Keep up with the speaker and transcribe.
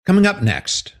Coming up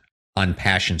next on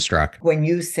Passion Struck. When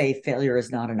you say failure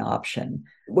is not an option,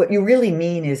 what you really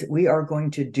mean is we are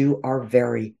going to do our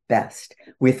very best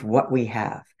with what we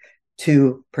have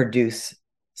to produce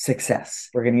success.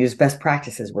 We're going to use best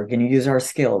practices. We're going to use our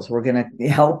skills. We're going to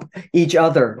help each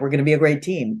other. We're going to be a great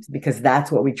team because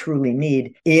that's what we truly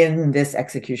need in this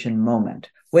execution moment.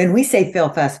 When we say fail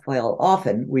fast, fail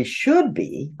often, we should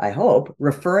be, I hope,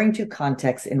 referring to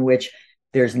contexts in which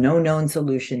there's no known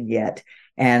solution yet.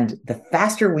 And the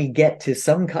faster we get to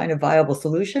some kind of viable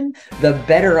solution, the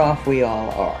better off we all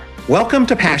are. Welcome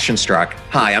to Passion Struck.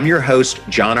 Hi, I'm your host,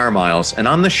 John R. Miles, and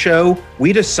on the show,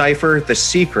 we decipher the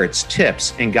secrets,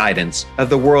 tips, and guidance of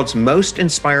the world's most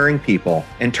inspiring people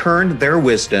and turn their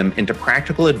wisdom into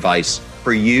practical advice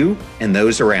for you and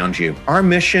those around you. Our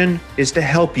mission is to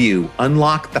help you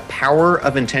unlock the power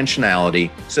of intentionality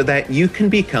so that you can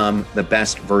become the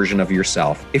best version of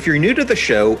yourself. If you're new to the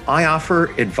show, I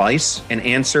offer advice and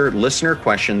answer listener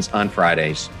questions on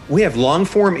Fridays. We have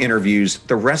long-form interviews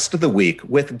the rest of the week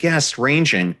with guests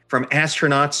ranging from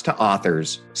astronauts to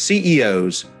authors,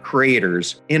 CEOs,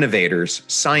 creators, innovators,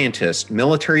 scientists,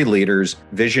 military leaders,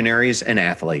 visionaries, and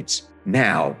athletes.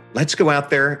 Now, let's go out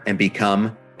there and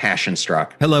become Passion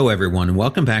Struck. Hello, everyone, and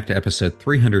welcome back to episode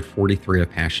 343 of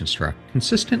Passion Struck,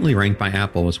 consistently ranked by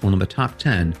Apple as one of the top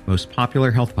 10 most popular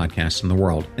health podcasts in the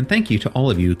world. And thank you to all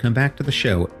of you who come back to the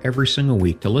show every single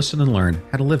week to listen and learn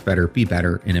how to live better, be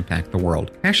better, and impact the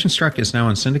world. Passion Struck is now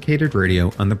on syndicated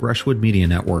radio on the Brushwood Media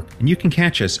Network, and you can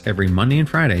catch us every Monday and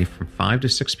Friday from 5 to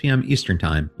 6 p.m. Eastern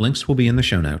Time. Links will be in the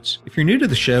show notes. If you're new to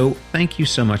the show, thank you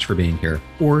so much for being here.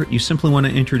 Or you simply want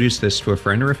to introduce this to a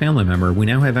friend or a family member, we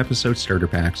now have episode starter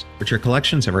packs, which are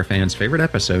collections of our fans' favorite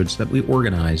episodes that we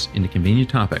organize into convenient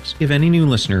topics. Give any new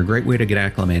listener a great way to get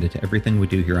acclimated to everything we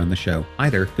do here on the show.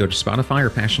 Either go to Spotify or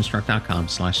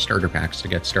passionstruck.com/starter packs to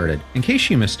get started. In case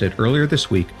you missed it, earlier this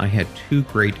week, I had 2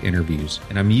 great interviews,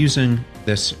 and I'm using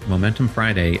this Momentum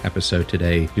Friday episode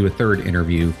today to do a third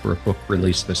interview for a book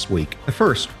released this week. The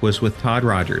first was with Todd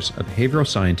Rogers, a behavioral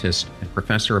scientist and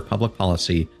professor of public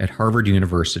policy at Harvard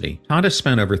University. Todd has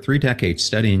spent over 3 decades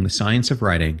studying the science of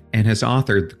writing and has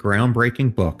authored the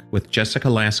groundbreaking book with Jessica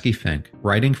Lasky-Fink,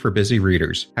 Writing for Busy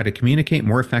Readers, How to Communicate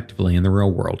More Effectively in the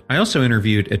Real World. I also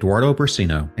interviewed Eduardo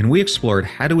Brasino, and we explored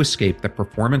how to escape the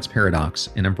performance paradox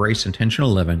and embrace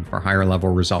intentional living for higher level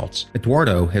results.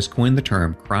 Eduardo has coined the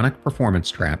term chronic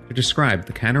performance trap to describe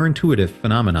the counterintuitive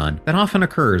phenomenon that often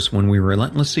occurs when we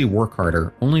relentlessly work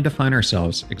harder only to find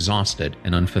ourselves exhausted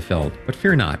and unfulfilled. But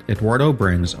fear not, Eduardo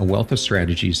brings a wealth of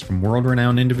strategies from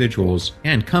world-renowned individuals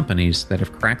and companies that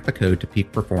have cracked the code to peak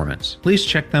performance. Please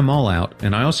check them all out,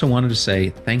 and I also wanted to say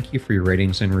thank you for your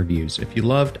ratings and reviews. If you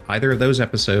loved either of those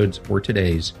episodes or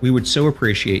today's, we would so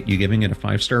appreciate you giving it a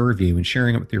 5-star review and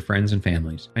sharing it with your friends and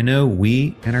families. I know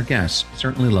we and our guests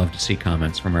certainly love to see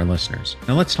comments from our listeners.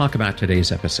 Now let's talk about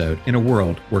today's episode. In a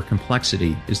world where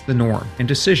complexity is the norm and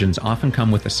decisions often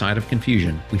come with a side of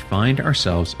confusion, we find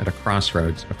ourselves at a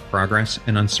crossroads of progress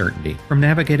and uncertainty. From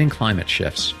navigating climate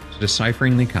shifts to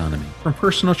deciphering the economy, from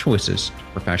personal choices to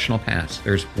professional paths,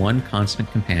 there's one constant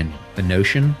companion: the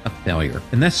notion of failure.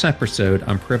 In this episode,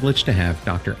 I'm privileged to have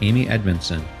Dr. Amy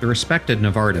Edmondson, the respected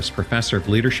Novartis Professor of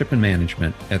Leadership and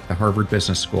Management at the Harvard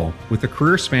Business School. With a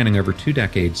career spanning over 2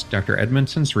 decades, Dr.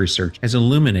 Edmondson's research has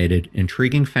illuminated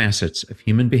intriguing facets of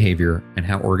human behavior and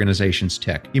how organizations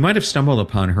tick. You might have stumbled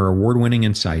upon her award-winning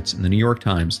insights in the New York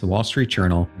Times, the Wall Street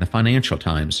Journal, and the Financial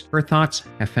Times. Her thoughts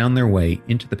have found their way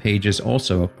into the pages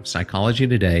also of Psychology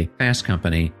Today, Fast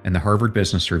Company, and the Harvard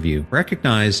Business Review.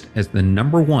 Recognized as the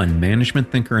 #1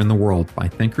 management thinker in the world by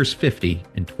Thinkers 50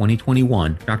 in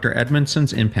 2021, Dr.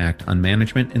 Edmondson's impact on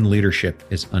management and leadership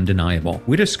is undeniable.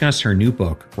 We discuss her new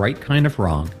book, Right Kind of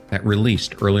Wrong, that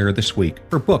released earlier this week.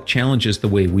 Her book challenges the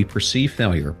way we perceive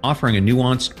failure, offering a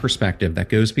nuanced perspective that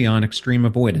goes beyond extreme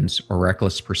avoidance or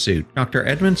reckless pursuit. Dr.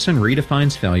 Edmondson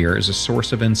redefines failure as a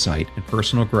source of insight and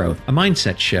personal growth, a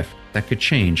mindset shift that could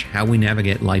change how we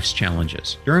navigate life's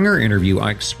challenges. During our interview,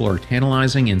 I explore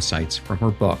tantalizing insights from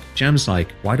her book, gems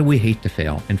like Why Do We Hate to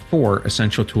Fail? And 4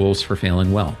 Essential Tools for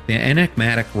Failing Well. The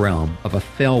enigmatic realm of a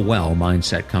fail well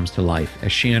mindset comes to life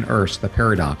as she unearths the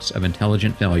paradox of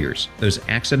intelligent failures, those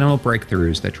accidental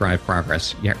breakthroughs that drive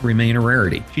progress yet remain a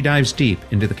rarity. She dives deep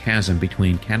into the chasm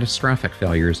between catastrophic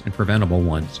failures and preventable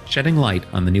ones, shedding light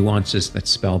on the nuances that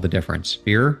spell the difference.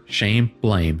 Fear, shame,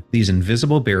 blame, these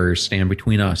invisible barriers stand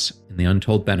between us and the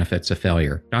untold benefits of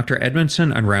failure. Dr.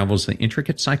 Edmondson unravels the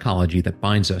intricate psychology that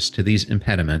binds us to these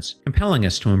impediments, compelling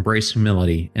us to embrace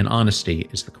humility and honesty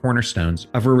as the cornerstones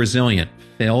of a resilient,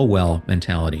 fail well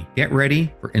mentality. Get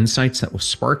ready for insights that will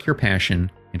spark your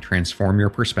passion, and transform your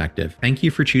perspective. Thank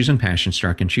you for choosing Passion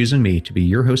Struck and choosing me to be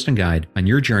your host and guide on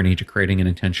your journey to creating an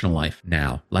intentional life.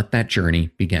 Now, let that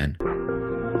journey begin.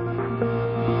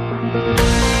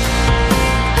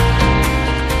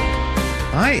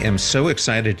 I am so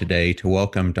excited today to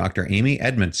welcome Dr. Amy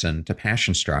Edmondson to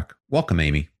Passion Struck. Welcome,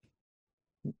 Amy.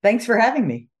 Thanks for having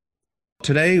me.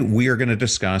 Today, we are going to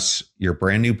discuss your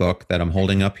brand new book that I'm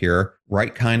holding up here,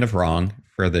 Right Kind of Wrong,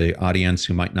 for the audience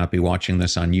who might not be watching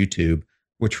this on YouTube,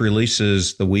 which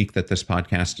releases the week that this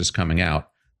podcast is coming out.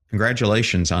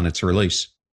 Congratulations on its release.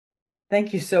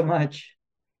 Thank you so much.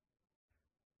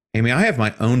 Amy, I have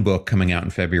my own book coming out in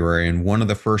February, and one of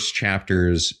the first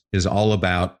chapters is all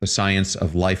about the science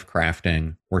of life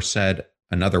crafting, or said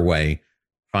another way,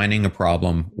 finding a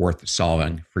problem worth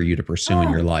solving for you to pursue in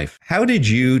your life. How did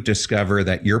you discover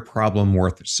that your problem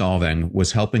worth solving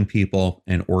was helping people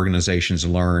and organizations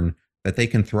learn that they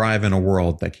can thrive in a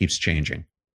world that keeps changing?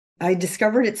 I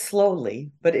discovered it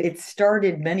slowly, but it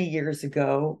started many years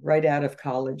ago, right out of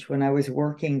college, when I was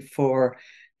working for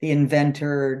the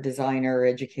inventor, designer,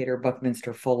 educator,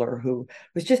 Buckminster Fuller, who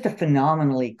was just a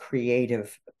phenomenally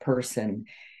creative person.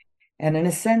 And in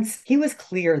a sense, he was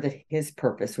clear that his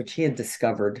purpose, which he had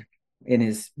discovered in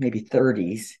his maybe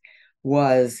 30s,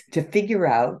 was to figure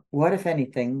out what, if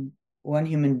anything, one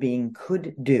human being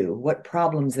could do, what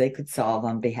problems they could solve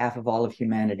on behalf of all of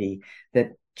humanity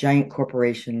that giant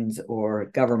corporations or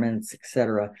governments,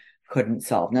 etc., couldn't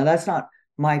solve. Now, that's not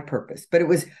my purpose, but it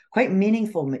was quite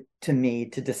meaningful to me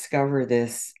to discover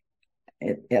this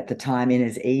at the time in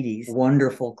his 80s,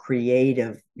 wonderful,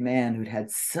 creative man who'd had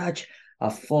such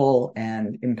a full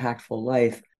and impactful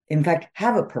life, in fact,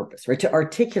 have a purpose, right? To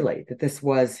articulate that this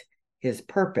was his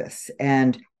purpose.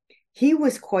 And he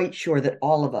was quite sure that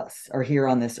all of us are here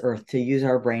on this earth to use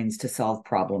our brains to solve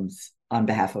problems on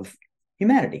behalf of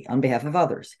humanity, on behalf of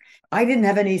others. I didn't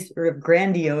have any sort of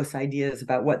grandiose ideas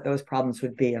about what those problems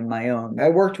would be on my own. I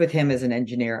worked with him as an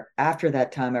engineer. After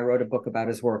that time, I wrote a book about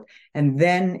his work. And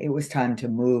then it was time to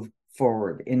move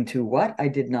forward into what I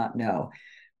did not know.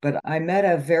 But I met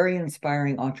a very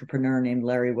inspiring entrepreneur named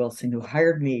Larry Wilson, who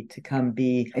hired me to come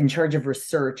be in charge of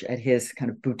research at his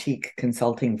kind of boutique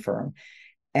consulting firm.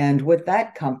 And what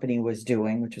that company was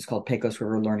doing, which was called Pecos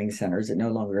River Learning Centers, it no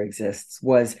longer exists,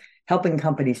 was helping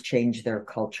companies change their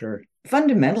culture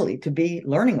fundamentally to be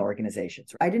learning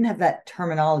organizations. I didn't have that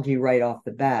terminology right off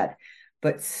the bat,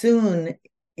 but soon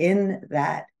in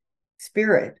that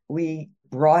spirit, we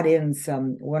brought in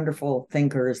some wonderful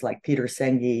thinkers like Peter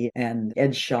Senge and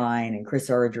Ed Schein and Chris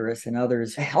Argyris and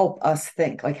others to help us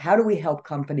think, like, how do we help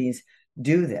companies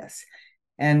do this?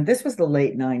 And this was the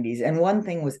late 90s. And one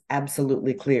thing was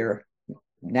absolutely clear.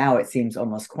 Now it seems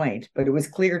almost quaint, but it was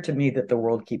clear to me that the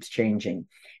world keeps changing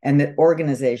and that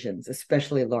organizations,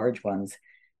 especially large ones,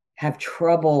 have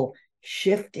trouble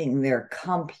shifting their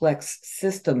complex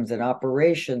systems and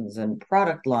operations and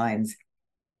product lines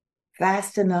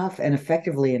fast enough and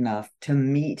effectively enough to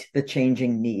meet the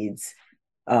changing needs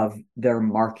of their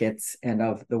markets and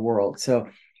of the world. So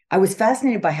I was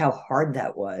fascinated by how hard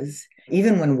that was,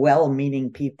 even when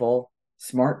well-meaning people,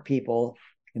 smart people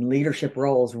in leadership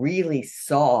roles really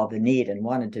saw the need and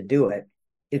wanted to do it.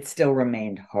 It still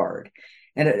remained hard.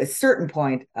 And at a certain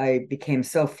point, I became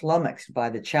so flummoxed by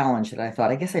the challenge that I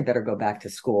thought, I guess I better go back to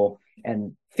school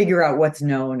and figure out what's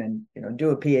known and do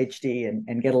a PhD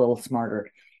and get a little smarter.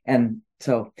 And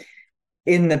so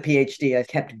in the PhD, I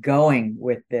kept going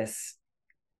with this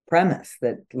premise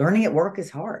that learning at work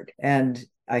is hard. And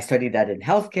I studied that in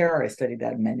healthcare. I studied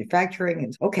that in manufacturing.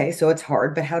 And okay, so it's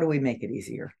hard, but how do we make it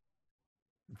easier?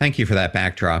 Thank you for that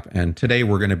backdrop. And today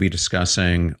we're going to be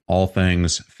discussing all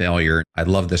things failure. I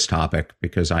love this topic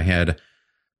because I had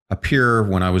a peer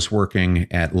when I was working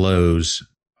at Lowe's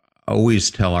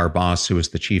always tell our boss, who was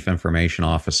the chief information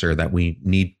officer, that we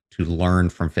need to learn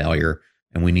from failure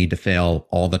and we need to fail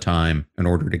all the time in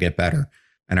order to get better.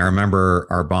 And I remember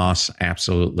our boss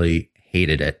absolutely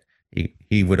hated it.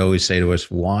 He would always say to us,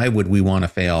 why would we want to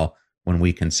fail when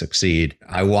we can succeed?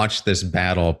 I watched this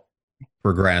battle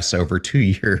progress over 2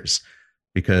 years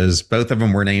because both of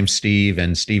them were named Steve,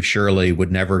 and Steve Shirley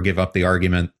would never give up the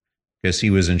argument because he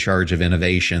was in charge of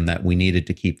innovation that we needed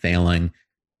to keep failing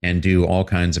and do all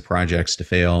kinds of projects to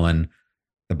fail. And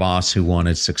the boss who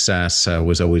wanted success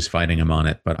was always fighting him on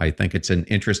it. But I think it's an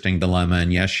interesting dilemma.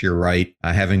 And yes, you're right.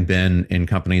 Having been in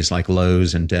companies like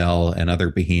Lowe's and Dell and other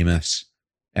behemoths,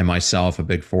 and myself, a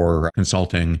Big Four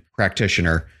consulting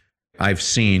practitioner, I've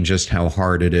seen just how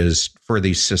hard it is for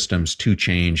these systems to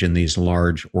change in these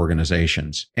large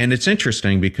organizations. And it's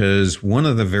interesting because one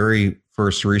of the very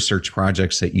first research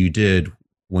projects that you did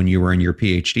when you were in your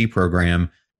PhD program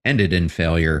ended in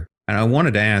failure. And I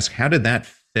wanted to ask, how did that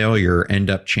failure end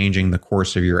up changing the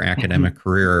course of your academic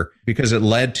career because it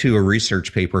led to a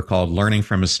research paper called Learning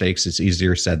from Mistakes is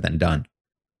Easier Said Than Done.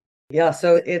 Yeah,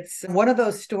 so it's one of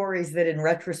those stories that in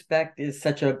retrospect is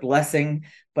such a blessing,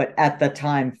 but at the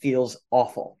time feels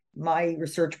awful. My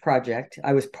research project,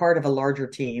 I was part of a larger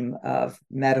team of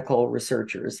medical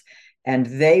researchers, and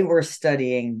they were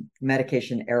studying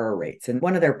medication error rates. And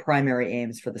one of their primary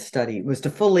aims for the study was to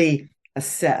fully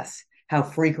assess how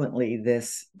frequently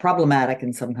this problematic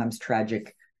and sometimes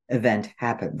tragic event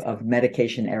happened of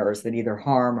medication errors that either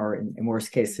harm or in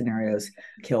worst case scenarios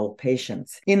kill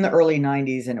patients in the early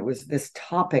 90s. And this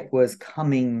topic was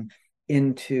coming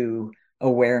into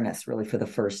awareness really for the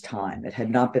first time. It had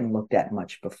not been looked at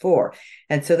much before.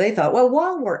 And so they thought, well,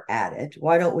 while we're at it,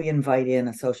 why don't we invite in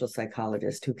a social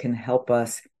psychologist who can help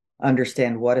us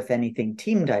understand what, if anything,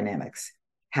 team dynamics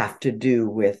have to do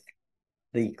with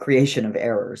the creation of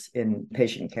errors in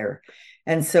patient care.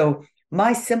 And so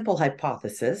my simple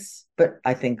hypothesis, but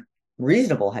I think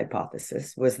reasonable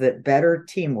hypothesis, was that better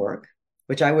teamwork,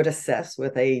 which I would assess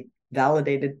with a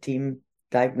validated team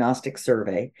diagnostic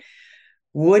survey,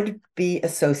 would be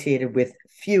associated with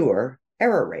fewer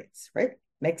error rates, right?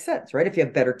 Makes sense, right? If you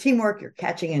have better teamwork, you're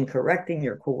catching and correcting,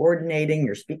 you're coordinating,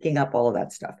 you're speaking up, all of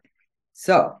that stuff.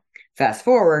 So fast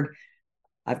forward,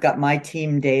 I've got my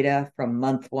team data from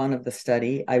month 1 of the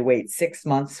study. I wait 6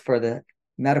 months for the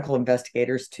medical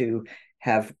investigators to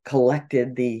have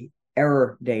collected the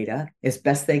error data as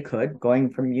best they could,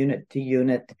 going from unit to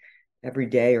unit every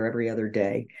day or every other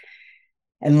day.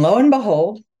 And lo and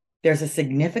behold, there's a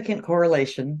significant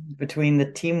correlation between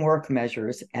the teamwork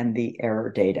measures and the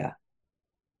error data,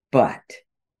 but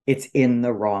it's in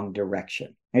the wrong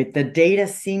direction. Right? The data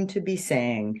seem to be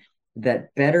saying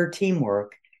that better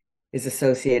teamwork is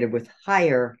associated with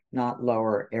higher, not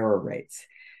lower error rates.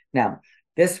 Now,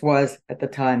 this was at the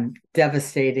time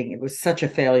devastating. It was such a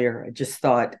failure. I just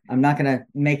thought, I'm not going to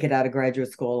make it out of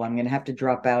graduate school. I'm going to have to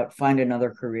drop out, find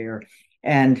another career.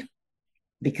 And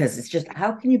because it's just,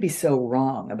 how can you be so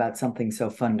wrong about something so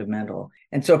fundamental?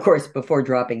 And so, of course, before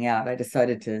dropping out, I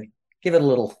decided to give it a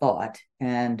little thought.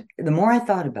 And the more I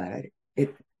thought about it,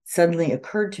 it suddenly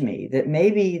occurred to me that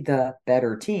maybe the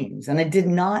better teams, and I did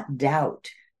not doubt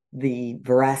the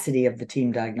veracity of the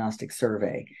team diagnostic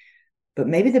survey, but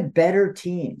maybe the better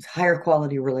teams, higher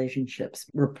quality relationships,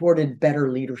 reported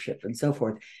better leadership and so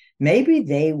forth, maybe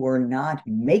they were not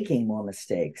making more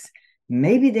mistakes.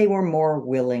 Maybe they were more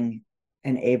willing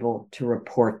and able to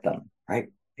report them, right?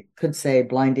 It could say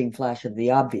blinding flash of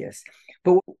the obvious.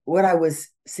 But what I was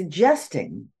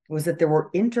suggesting was that there were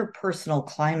interpersonal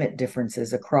climate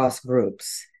differences across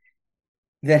groups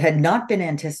that had not been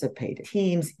anticipated.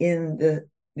 Teams in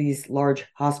these large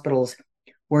hospitals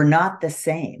were not the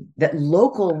same, that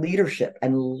local leadership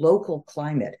and local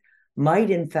climate might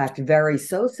in fact vary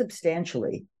so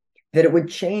substantially that it would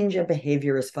change a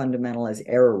behavior as fundamental as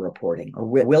error reporting or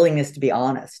willingness to be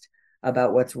honest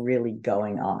about what's really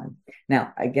going on.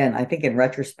 Now, again, I think in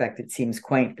retrospect, it seems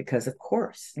quaint because, of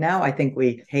course, now I think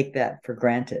we take that for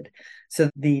granted. So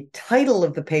the title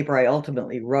of the paper I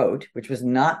ultimately wrote, which was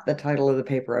not the title of the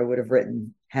paper I would have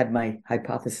written had my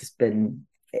hypothesis been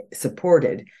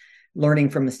supported, Learning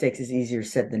from Mistakes is Easier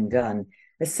Said Than Done,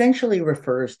 essentially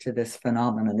refers to this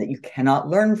phenomenon that you cannot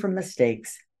learn from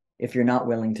mistakes if you're not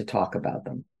willing to talk about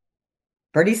them.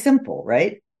 Pretty simple,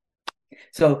 right?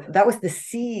 So that was the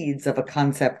seeds of a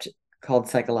concept called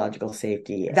psychological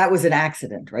safety. That was an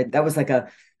accident, right? That was like a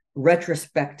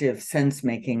retrospective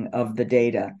sense-making of the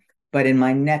data. But in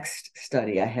my next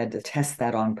study, I had to test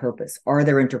that on purpose. Are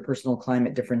there interpersonal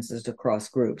climate differences across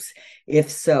groups? If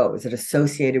so, is it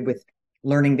associated with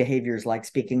learning behaviors like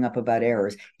speaking up about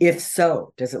errors? If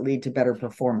so, does it lead to better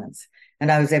performance?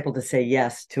 And I was able to say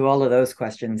yes to all of those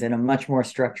questions in a much more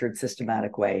structured,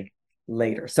 systematic way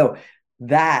later. So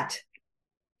that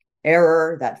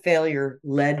error, that failure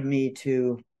led me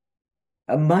to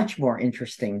a much more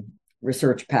interesting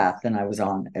research path than I was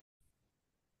on.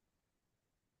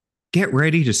 Get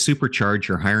ready to supercharge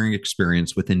your hiring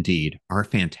experience with Indeed, our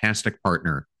fantastic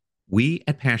partner. We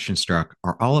at PassionStruck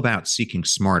are all about seeking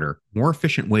smarter, more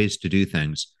efficient ways to do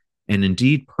things, and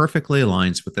Indeed perfectly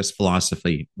aligns with this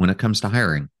philosophy when it comes to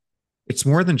hiring. It's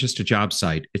more than just a job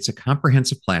site, it's a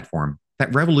comprehensive platform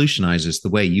that revolutionizes the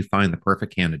way you find the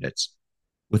perfect candidates.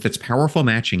 With its powerful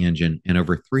matching engine and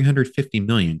over 350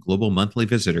 million global monthly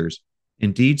visitors,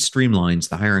 Indeed streamlines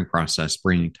the hiring process,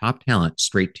 bringing top talent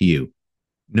straight to you.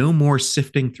 No more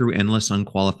sifting through endless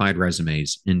unqualified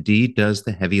resumes. Indeed does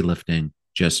the heavy lifting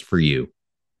just for you.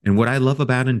 And what I love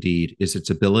about Indeed is its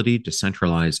ability to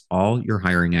centralize all your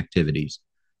hiring activities,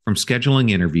 from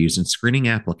scheduling interviews and screening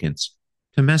applicants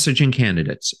to messaging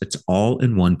candidates. It's all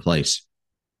in one place.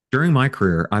 During my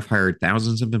career, I've hired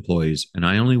thousands of employees, and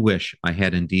I only wish I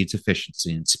had Indeed's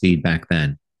efficiency and speed back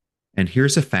then. And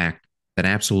here's a fact that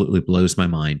absolutely blows my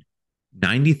mind: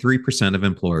 93% of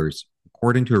employers,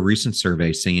 according to a recent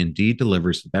survey, say Indeed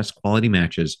delivers the best quality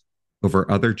matches over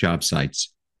other job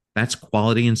sites. That's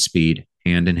quality and speed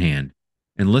hand in hand.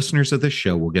 And listeners of this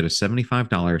show will get a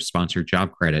 $75 sponsored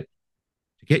job credit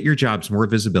to get your jobs more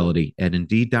visibility at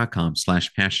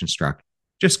Indeed.com/passionstruck.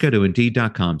 Just go to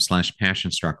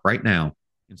Indeed.com/passionstruck right now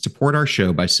and support our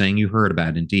show by saying you heard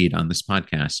about Indeed on this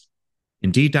podcast.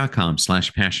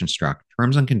 Indeed.com/passionstruck.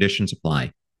 Terms and conditions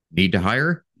apply. Need to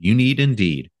hire? You need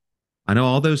Indeed. I know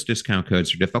all those discount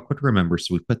codes are difficult to remember,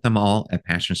 so we put them all at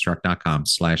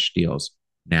passionstruck.com/deals.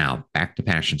 Now, back to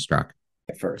Passionstruck.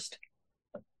 First,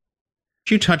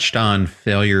 you touched on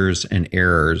failures and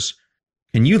errors.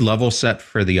 Can you level set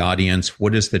for the audience?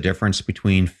 What is the difference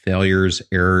between failures,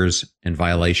 errors, and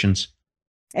violations?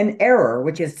 An error,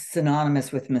 which is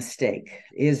synonymous with mistake,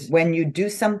 is when you do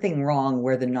something wrong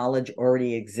where the knowledge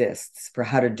already exists for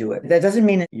how to do it. That doesn't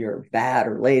mean you're bad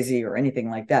or lazy or anything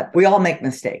like that. We all make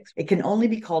mistakes. It can only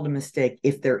be called a mistake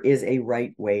if there is a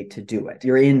right way to do it.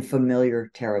 You're in familiar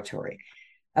territory.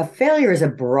 A failure is a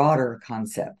broader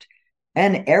concept.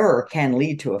 An error can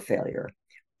lead to a failure,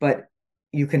 but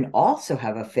you can also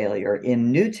have a failure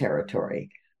in new territory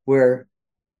where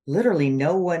literally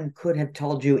no one could have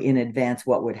told you in advance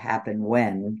what would happen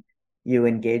when you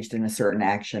engaged in a certain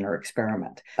action or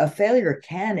experiment. A failure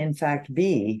can, in fact,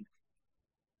 be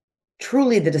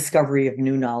truly the discovery of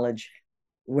new knowledge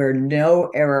where no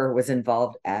error was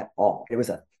involved at all. It was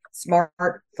a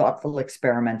smart, thoughtful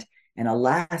experiment, and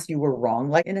alas, you were wrong,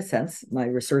 like in a sense, my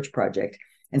research project.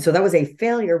 And so that was a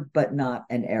failure, but not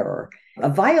an error. A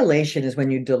violation is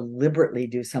when you deliberately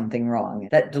do something wrong.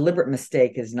 That deliberate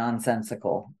mistake is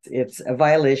nonsensical. It's a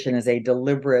violation is a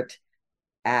deliberate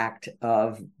act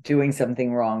of doing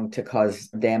something wrong to cause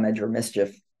damage or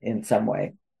mischief in some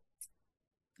way.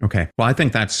 Okay. Well, I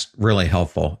think that's really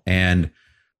helpful. And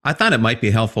I thought it might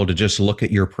be helpful to just look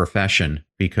at your profession,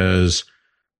 because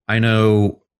I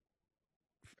know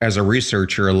as a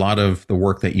researcher, a lot of the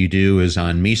work that you do is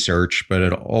on me search, but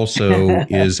it also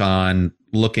is on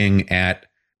looking at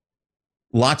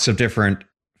lots of different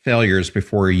failures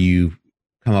before you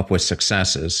come up with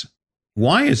successes.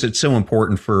 Why is it so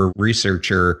important for a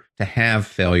researcher to have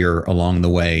failure along the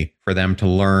way for them to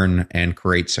learn and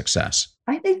create success?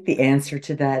 I think the answer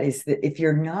to that is that if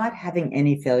you're not having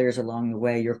any failures along the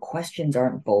way, your questions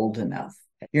aren't bold enough.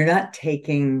 You're not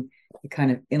taking the kind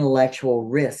of intellectual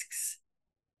risks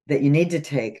that you need to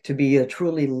take to be a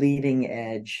truly leading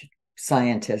edge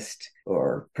scientist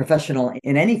or professional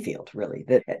in any field, really.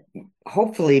 That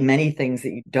hopefully many things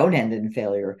that you don't end in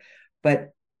failure,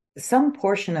 but some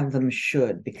portion of them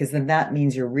should, because then that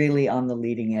means you're really on the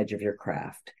leading edge of your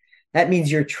craft. That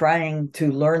means you're trying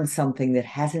to learn something that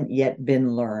hasn't yet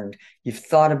been learned. You've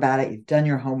thought about it, you've done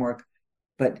your homework,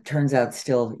 but it turns out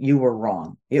still you were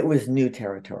wrong. It was new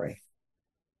territory.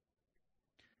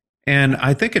 And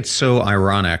I think it's so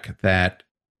ironic that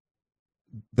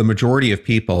the majority of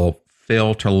people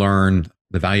fail to learn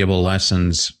the valuable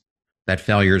lessons that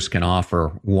failures can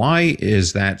offer. Why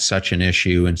is that such an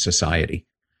issue in society?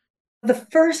 The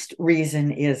first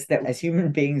reason is that as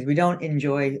human beings, we don't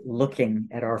enjoy looking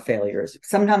at our failures.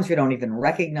 Sometimes we don't even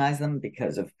recognize them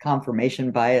because of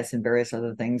confirmation bias and various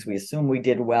other things. We assume we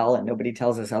did well and nobody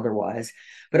tells us otherwise.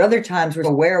 But other times we're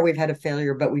aware we've had a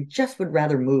failure, but we just would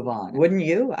rather move on. Wouldn't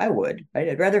you? I would, right?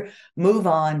 I'd rather move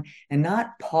on and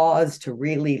not pause to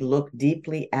really look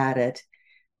deeply at it,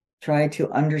 try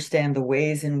to understand the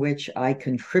ways in which I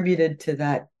contributed to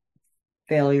that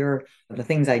failure, the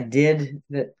things I did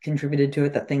that contributed to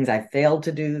it, the things I failed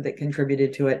to do that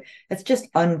contributed to it. It's just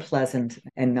unpleasant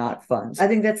and not fun. I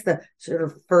think that's the sort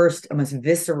of first, most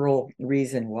visceral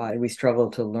reason why we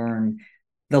struggle to learn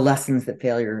the lessons that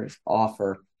failures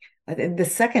offer. I think the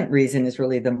second reason is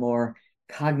really the more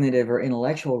cognitive or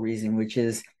intellectual reason, which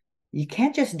is you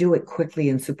can't just do it quickly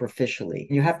and superficially.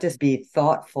 You have to be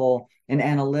thoughtful and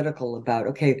analytical about,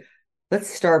 okay, let's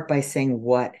start by saying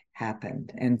what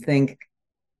happened and think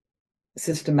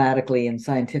systematically and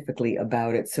scientifically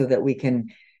about it so that we can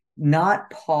not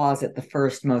pause at the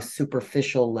first most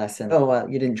superficial lesson. Oh, well,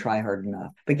 you didn't try hard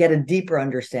enough, but get a deeper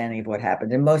understanding of what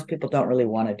happened. And most people don't really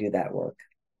want to do that work.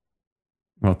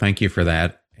 Well, thank you for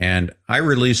that. And I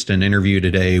released an interview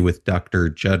today with Dr.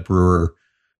 Judd Brewer,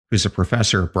 who's a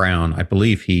professor at Brown. I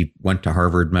believe he went to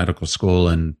Harvard Medical School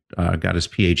and got his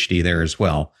PhD there as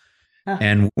well.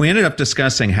 And we ended up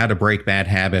discussing how to break bad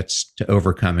habits to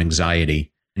overcome anxiety.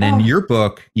 And in your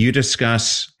book, you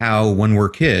discuss how when we're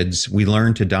kids, we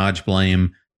learn to dodge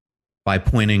blame by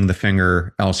pointing the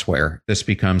finger elsewhere. This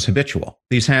becomes habitual.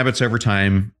 These habits over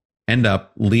time end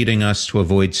up leading us to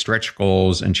avoid stretch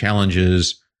goals and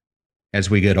challenges as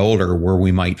we get older where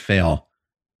we might fail.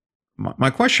 My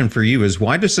question for you is,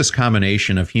 why does this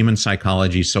combination of human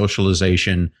psychology,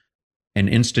 socialization, and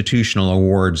institutional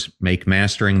awards make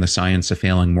mastering the science of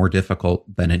failing more difficult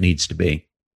than it needs to be?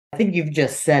 I think you've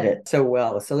just said it so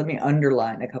well. So let me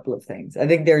underline a couple of things. I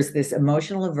think there's this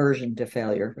emotional aversion to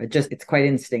failure. It's quite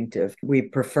instinctive. We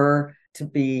prefer to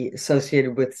be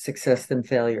associated with success than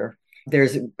failure.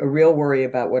 There's a real worry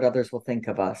about what others will think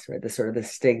of us, right? The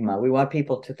stigma. We want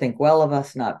people to think well of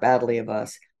us, not badly of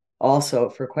us. Also,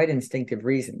 for quite instinctive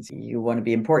reasons. You want to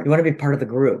be important. You want to be part of the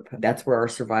group. That's where our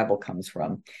survival comes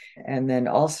from. And then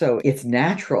also, it's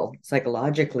natural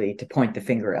psychologically to point the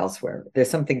finger elsewhere. There's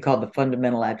something called the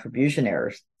fundamental attribution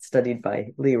error, studied by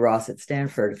Lee Ross at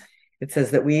Stanford. It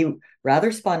says that we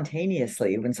rather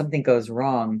spontaneously, when something goes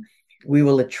wrong, we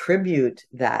will attribute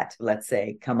that, let's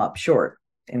say, come up short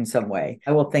in some way.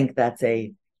 I will think that's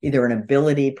either an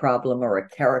ability problem or a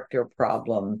character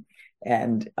problem.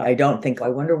 And I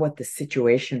wonder what the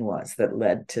situation was that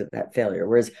led to that failure.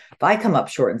 Whereas if I come up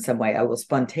short in some way, I will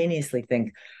spontaneously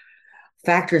think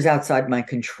factors outside my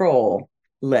control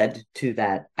led to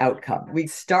that outcome. We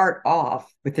start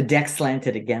off with the deck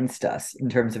slanted against us in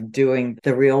terms of doing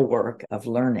the real work of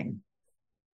learning.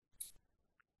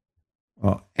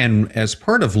 Well, and as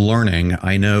part of learning,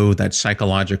 I know that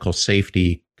psychological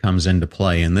safety comes into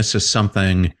play. And this is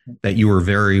something that you were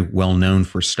very well known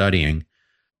for studying.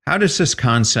 How does this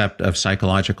concept of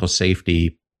psychological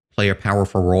safety play a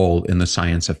powerful role in the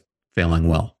science of failing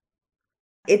well?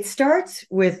 It starts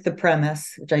with the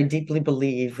premise, which I deeply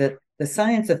believe, that the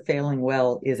science of failing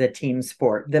well is a team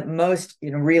sport, that most,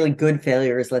 really good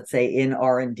failures, let's say in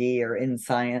R&D or in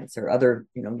science or other,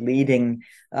 leading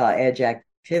edge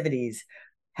activities,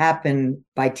 happen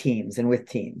by teams and with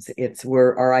teams. It's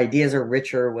where our ideas are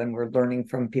richer when we're learning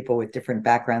from people with different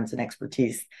backgrounds and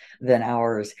expertise than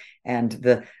ours. And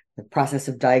the process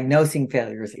of diagnosing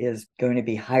failures is going to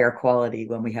be higher quality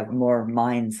when we have more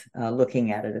minds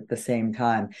looking at it at the same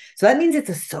time. So that means it's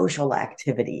a social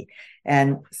activity.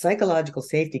 And psychological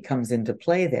safety comes into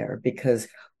play there because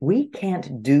we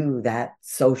can't do that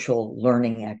social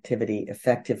learning activity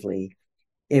effectively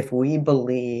if we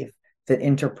believe that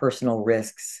interpersonal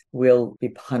risks will be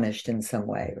punished in some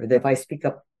way, or that if I speak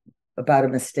up about a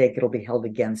mistake, it'll be held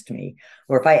against me.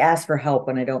 Or if I ask for help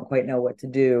when I don't quite know what to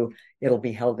do, it'll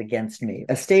be held against me.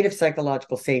 A state of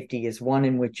psychological safety is one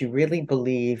in which you really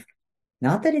believe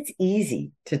not that it's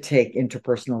easy to take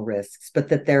interpersonal risks, but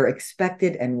that they're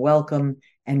expected and welcome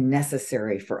and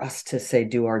necessary for us to, say,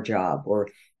 do our job or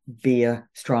be a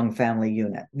strong family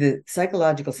unit. The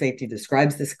psychological safety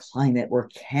describes this climate where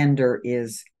candor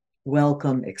is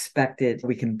welcome, expected.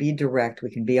 We can be direct. We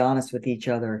can be honest with each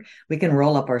other. We can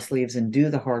roll up our sleeves and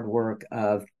do the hard work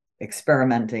of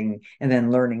experimenting and then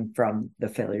learning from the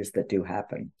failures that do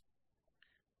happen.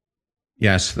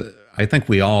 Yes, I think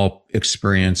we all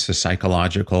experience the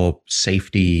psychological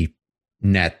safety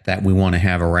net that we want to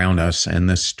have around us. And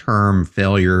this term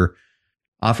failure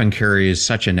often carries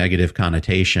such a negative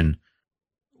connotation.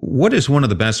 What is one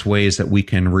of the best ways that we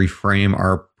can reframe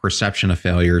our perception of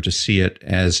failure to see it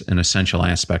as an essential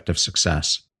aspect of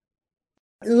success?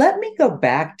 Let me go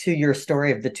back to your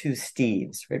story of the two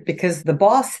Steves, right? Because the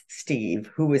boss,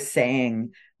 Steve, who was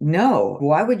saying, no,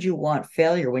 why would you want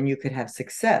failure when you could have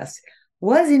success,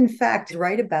 was in fact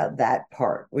right about that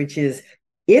part, which is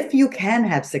if you can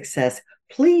have success,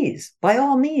 please, by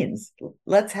all means,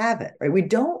 let's have it, right? We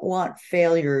don't want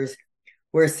failures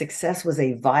where success was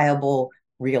a viable,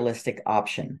 realistic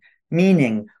option.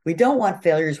 Meaning, we don't want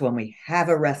failures when we have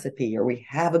a recipe or we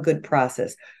have a good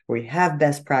process or we have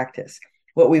best practice.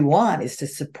 What we want is to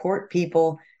support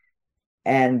people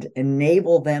and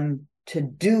enable them to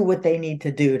do what they need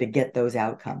to do to get those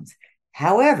outcomes.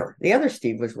 However, the other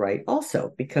Steve was right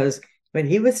also, because what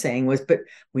he was saying was, but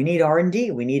we need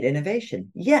R&D, we need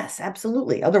innovation. Yes,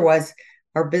 absolutely. Otherwise,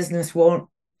 our business won't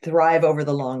thrive over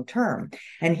the long term.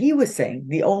 And he was saying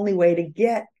the only way to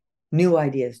get new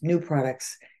ideas, new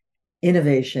products,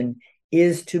 innovation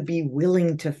is to be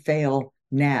willing to fail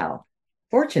now.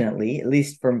 Fortunately, at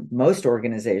least for most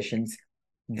organizations,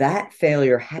 that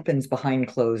failure happens behind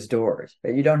closed doors.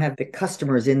 You don't have the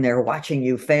customers in there watching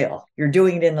you fail. You're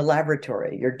doing it in the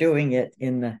laboratory. You're doing it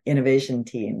in the innovation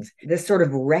teams. This sort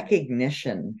of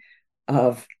recognition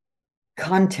of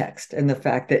context and the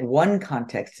fact that one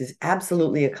context is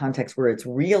absolutely a context where it's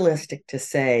realistic to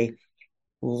say,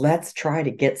 let's try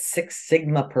to get Six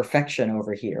Sigma perfection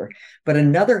over here. But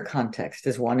another context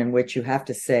is one in which you have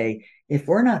to say, if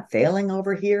we're not failing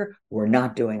over here, we're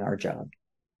not doing our job.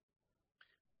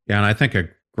 Yeah, and I think a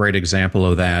great example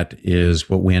of that is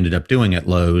what we ended up doing at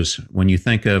Lowe's. When you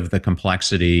think of the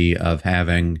complexity of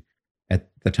having, at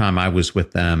the time I was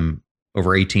with them,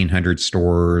 over 1,800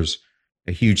 stores,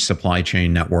 a huge supply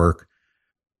chain network.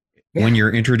 Yeah. When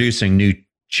you're introducing new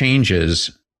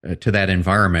changes to that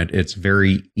environment, it's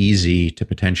very easy to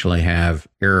potentially have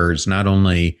errors, not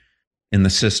only in the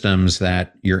systems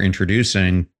that you're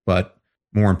introducing, but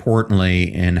more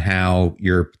importantly, in how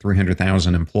your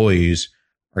 300,000 employees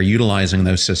are utilizing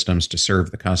those systems to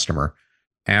serve the customer.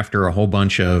 After a whole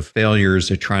bunch of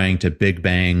failures at trying to big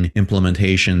bang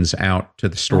implementations out to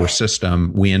the store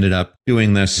system, we ended up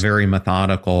doing this very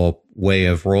methodical way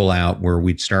of rollout where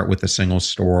we'd start with a single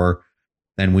store,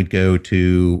 then we'd go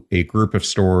to a group of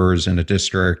stores in a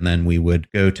district, and then we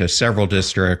would go to several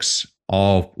districts,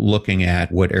 all looking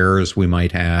at what errors we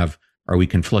might have. Are we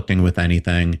conflicting with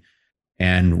anything?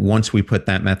 And once we put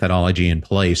that methodology in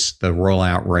place, the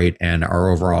rollout rate and our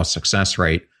overall success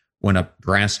rate went up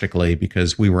drastically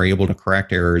because we were able to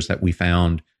correct errors that we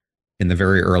found in the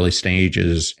very early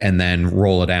stages and then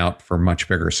roll it out for much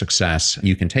bigger success.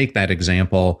 You can take that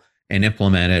example and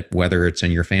implement it, whether it's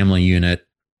in your family unit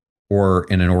or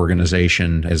in an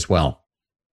organization as well.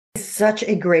 Such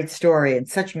a great story and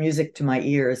such music to my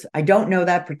ears. I don't know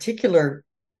that particular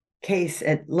case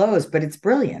at Lowe's, but it's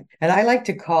brilliant. And I like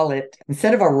to call it,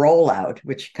 instead of a rollout,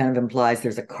 which kind of implies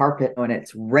there's a carpet when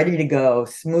it's ready to go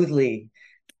smoothly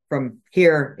from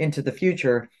here into the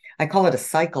future, I call it a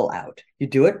cycle out. You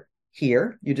do it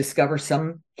here, you discover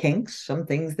some kinks, some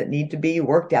things that need to be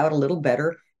worked out a little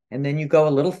better. And then you go a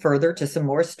little further to some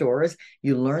more stores,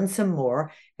 you learn some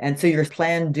more. And so your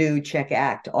plan, do, check,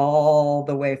 act all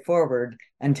the way forward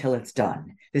until it's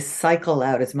done. This cycle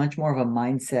out is much more of a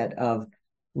mindset of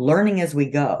learning as we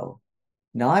go,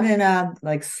 not in a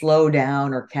like slow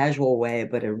down or casual way,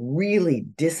 but a really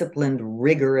disciplined,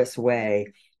 rigorous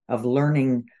way of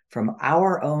learning from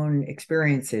our own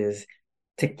experiences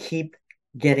to keep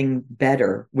getting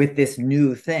better with this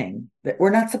new thing that we're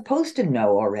not supposed to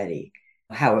know already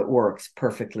how it works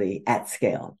perfectly at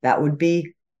scale. That would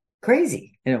be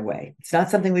crazy in a way. It's not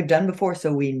something we've done before,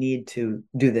 so we need to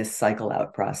do this cycle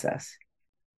out process.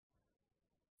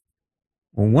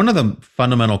 Well, one of the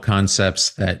fundamental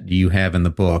concepts that you have in the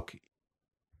book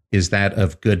is that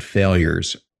of good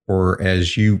failures, or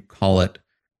as you call it,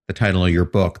 the title of your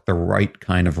book, The Right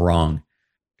Kind of Wrong.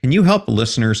 Can you help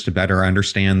listeners to better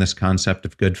understand this concept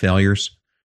of good failures?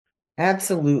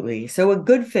 Absolutely. So a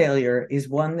good failure is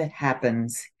one that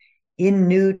happens in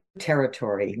new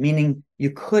territory, meaning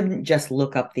you couldn't just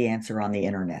look up the answer on the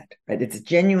internet, right? It's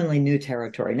genuinely new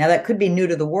territory. Now, that could be new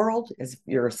to the world as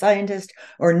you're a scientist,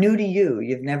 or new to you.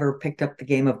 You've never picked up the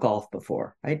game of golf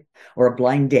before, right? Or a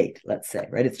blind date, let's say,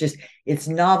 right? It's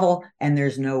novel, and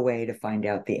there's no way to find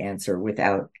out the answer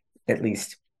without at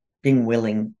least being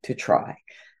willing to try.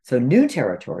 So new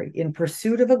territory in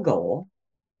pursuit of a goal.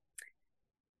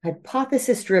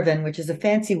 Hypothesis driven, which is a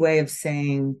fancy way of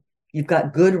saying you've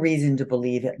got good reason to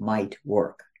believe it might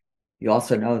work. You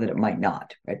also know that it might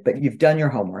not, right? But you've done your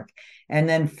homework. And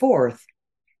then fourth,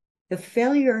 the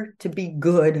failure to be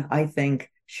good, I think,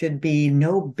 should be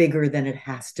no bigger than it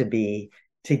has to be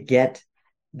to get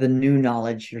the new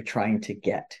knowledge you're trying to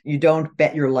get. You don't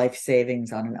bet your life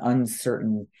savings on an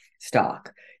uncertain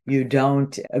stock. You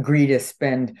don't agree to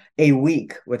spend a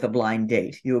week with a blind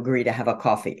date. You agree to have a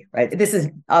coffee, right? This is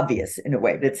obvious in a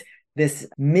way. That's this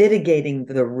mitigating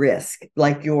the risk,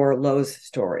 like your Lowe's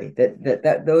story,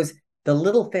 that those the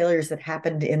little failures that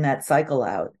happened in that cycle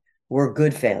out were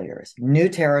good failures. New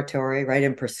territory, right?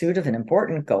 In pursuit of an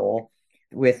important goal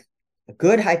with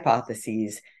good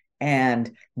hypotheses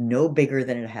and no bigger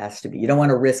than it has to be. You don't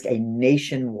want to risk a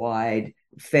nationwide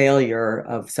failure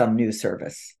of some new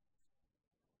service.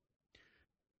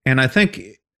 And I think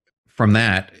from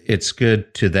that, it's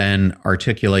good to then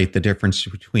articulate the difference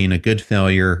between a good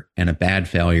failure and a bad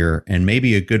failure. And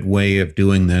maybe a good way of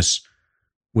doing this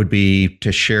would be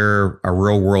to share a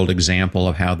real world example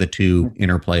of how the two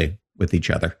interplay with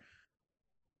each other.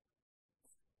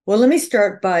 Well, let me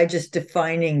start by just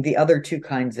defining the other two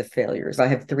kinds of failures. I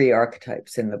have three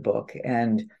archetypes in the book,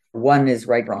 and one is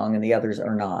right, wrong, and the others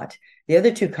are not. The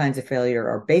other two kinds of failure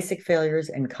are basic failures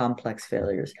and complex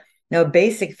failures. Now,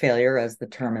 basic failure, as the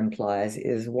term implies,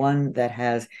 is one that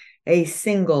has a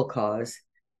single cause,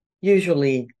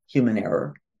 usually human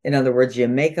error. In other words, you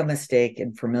make a mistake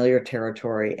in familiar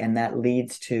territory, and that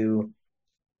leads to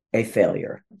a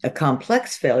failure. A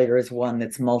complex failure is one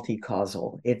that's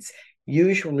multi-causal. It's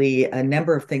usually a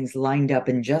number of things lined up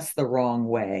in just the wrong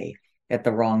way at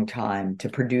the wrong time to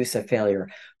produce a failure.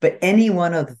 But any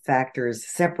one of the factors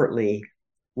separately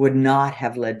would not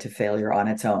have led to failure on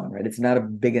its own, right? It's not a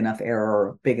big enough error or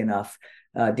a big enough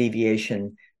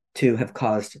deviation to have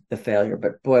caused the failure.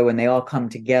 But boy, when they all come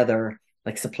together,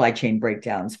 like supply chain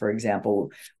breakdowns, for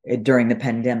example, during the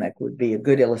pandemic would be a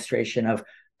good illustration of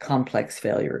complex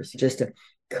failures. Just a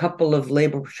couple of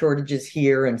labor shortages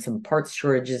here and some parts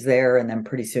shortages there, and then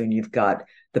pretty soon you've got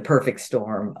the perfect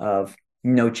storm of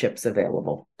no chips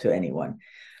available to anyone.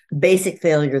 Basic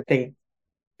failure, they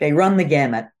run the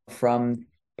gamut from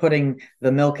putting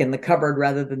the milk in the cupboard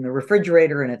rather than the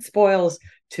refrigerator and it spoils,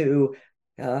 to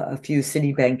a few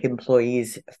Citibank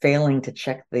employees failing to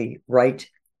check the right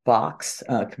box,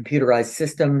 computerized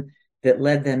system that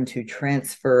led them to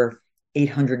transfer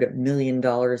 $800 million,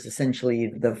 essentially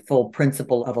the full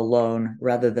principal of a loan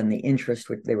rather than the interest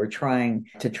which they were trying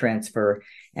to transfer,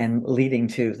 and leading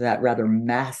to that rather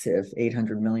massive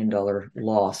 $800 million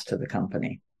loss to the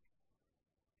company.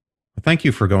 Thank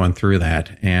you for going through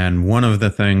that. And one of the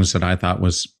things that I thought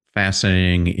was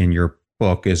fascinating in your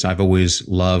book is I've always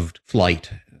loved flight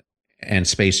and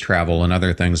space travel and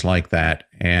other things like that.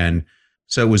 And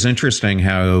so it was interesting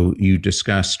how you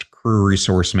discussed crew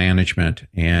resource management.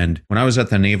 And when I was at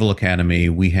the Naval Academy,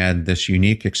 we had this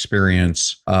unique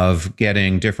experience of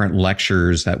getting different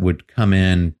lectures that would come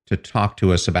in to talk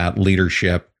to us about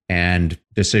leadership and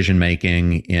decision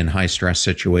making in high stress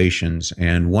situations.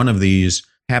 And one of these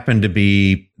happened to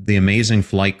be the amazing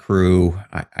flight crew.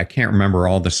 I can't remember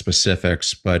all the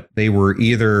specifics, but they were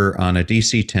either on a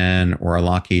DC-10 or a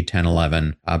Lockheed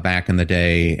 1011 back in the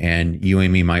day. And you,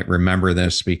 Amy, might remember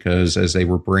this because as they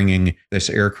were bringing this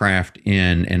aircraft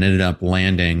in and ended up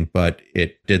landing, but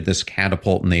it did this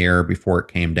catapult in the air before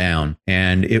it came down.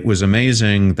 And it was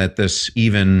amazing that this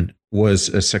even was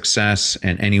a success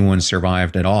and anyone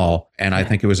survived at all. And I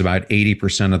think it was about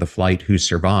 80% of the flight who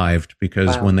survived,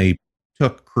 because when they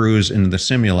took crews into the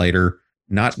simulator,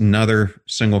 not another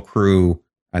single crew,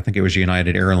 I think it was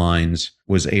United Airlines,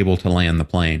 was able to land the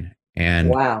plane.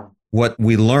 And what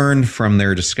we learned from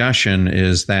their discussion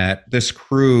is that this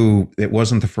crew, it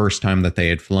wasn't the first time that they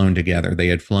had flown together. They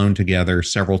had flown together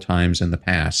several times in the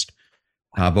past.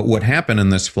 But what happened in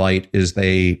this flight is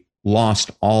they lost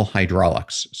all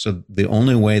hydraulics. So the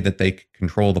only way that they could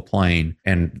control the plane,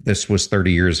 and this was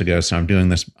 30 years ago, so I'm doing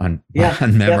this on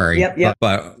memory,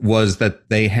 but was that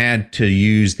they had to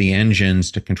use the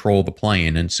engines to control the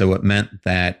plane. And so it meant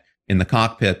that in the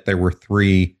cockpit, there were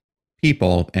 3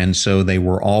 people. And so they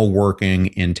were all working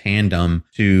in tandem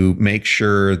to make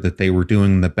sure that they were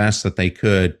doing the best that they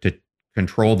could to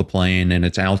control the plane and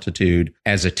its altitude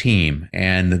as a team.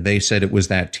 And they said it was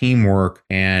that teamwork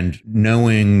and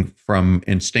knowing from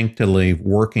instinctively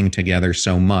working together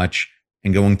so much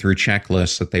and going through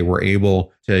checklists that they were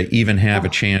able to even have a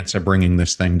chance of bringing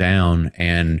this thing down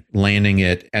and landing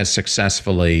it as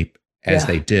successfully as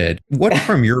they did. What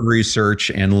from your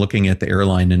research and looking at the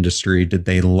airline industry did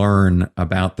they learn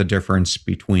about the difference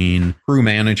between crew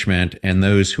management and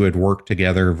those who had worked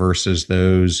together versus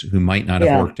those who might not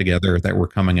have worked together, that were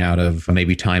coming out of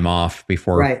maybe time off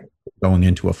before going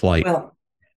into a flight? Well,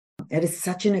 it is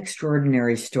such an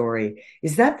extraordinary story.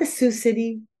 Is that the Sioux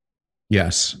City?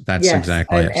 Yes, that's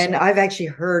exactly it. And I've actually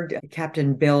heard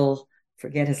Captain Bill,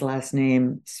 forget his last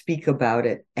name, speak about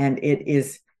it. And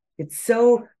it's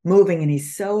so moving,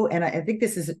 and and I think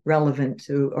this is relevant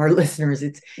to our listeners.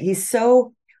 He's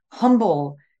so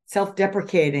humble,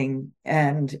 self-deprecating,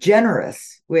 and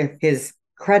generous with his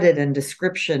credit and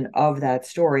description of that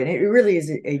story. And it really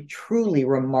is a truly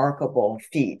remarkable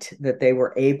feat that they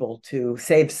were able to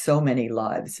save so many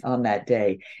lives on that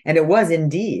day. And it was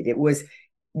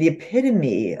the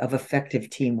epitome of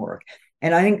effective teamwork.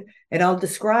 And I'll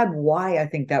describe why I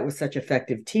think that was such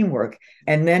effective teamwork,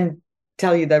 and then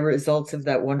tell you the results of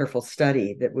that wonderful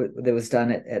study that was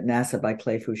done at NASA by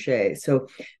Clay Fouché. So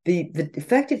the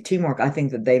effective teamwork I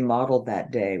think that they modeled that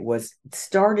day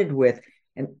started with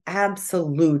an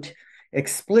absolute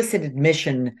explicit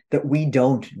admission that we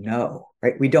don't know,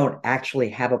 right? We don't actually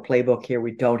have a playbook here.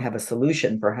 We don't have a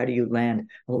solution for how do you land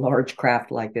a large craft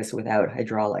like this without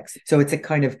hydraulics. So it's a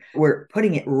kind of, we're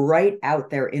putting it right out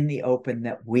there in the open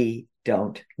that we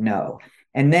don't know.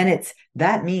 And then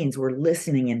that means we're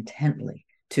listening intently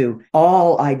to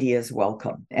all ideas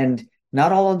welcome. And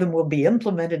not all of them will be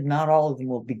implemented, not all of them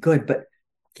will be good, but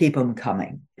keep them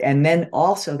coming. And then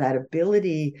also that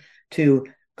ability to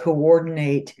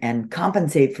coordinate and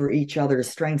compensate for each other's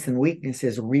strengths and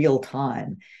weaknesses real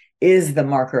time. is the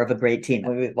marker of a great team.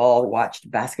 We've all watched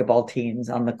basketball teams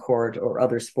on the court or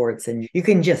other sports, and you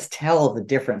can just tell the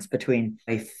difference between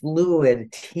a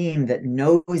fluid team that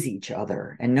knows each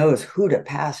other and knows who to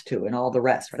pass to and all the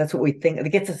rest. That's what we think. It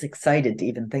gets us excited to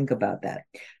even think about that.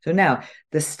 So now,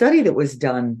 the study that was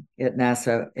done at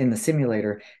NASA in the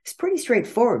simulator is pretty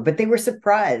straightforward, but they were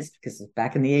surprised, because it's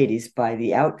back in the 80s, by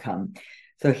the outcome.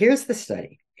 So here's the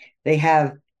study. They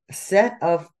have a set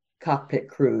of cockpit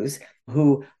crews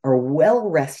who are well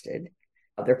rested.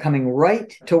 They're coming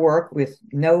right to work with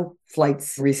no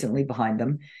flights recently behind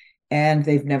them, and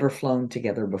they've never flown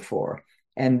together before.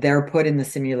 And they're put in the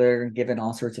simulator and given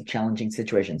all sorts of challenging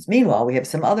situations. Meanwhile, we have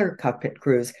some other cockpit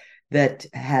crews that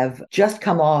have just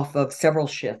come off of several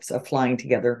shifts of flying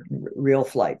together, real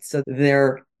flights. So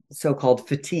they're so-called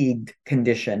fatigued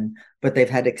condition, but they've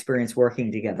had experience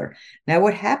working together. Now,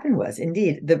 what happened was,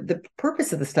 indeed, the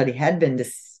purpose of the study had been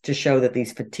to show that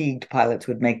these fatigued pilots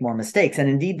would make more mistakes, and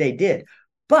indeed they did.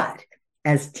 But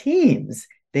as teams,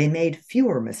 they made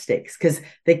fewer mistakes because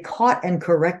they caught and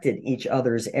corrected each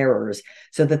other's errors,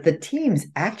 so that the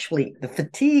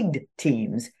fatigued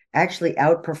teams actually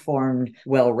outperformed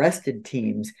well-rested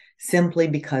teams simply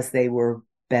because they were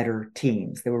better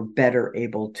teams. They were better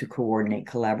able to coordinate,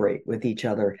 collaborate with each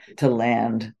other to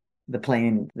land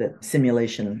the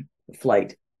simulation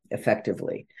flight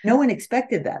effectively. No one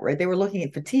expected that, right? They were looking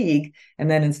at fatigue, and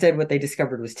then instead what they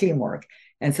discovered was teamwork.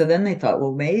 And so then they thought,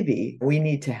 well, maybe we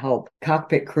need to help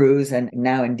cockpit crews, and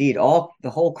now indeed the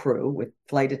whole crew with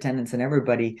flight attendants and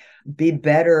everybody, be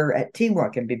better at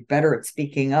teamwork and be better at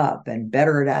speaking up and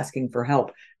better at asking for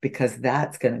help, because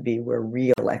that's going to be where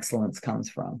real excellence comes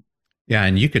from. Yeah,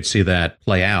 and you could see that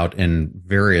play out in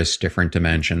various different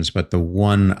dimensions. But the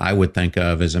one I would think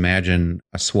of is, imagine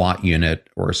a SWAT unit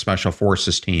or a special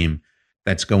forces team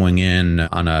that's going in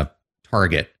on a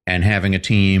target, and having a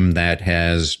team that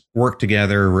has worked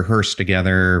together, rehearsed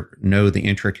together, know the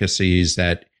intricacies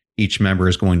that each member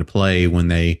is going to play when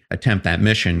they attempt that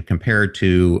mission, compared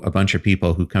to a bunch of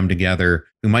people who come together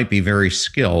who might be very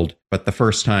skilled, but the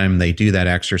first time they do that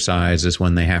exercise is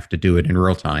when they have to do it in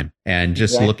real time. And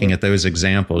just looking at those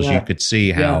examples, you could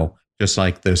see how, just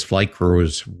like those flight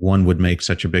crews, one would make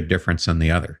such a big difference than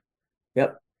the other.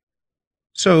 Yep.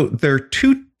 So there are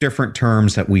two different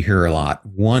terms that we hear a lot.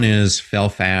 One is fail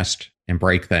fast and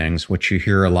break things, which you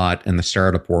hear a lot in the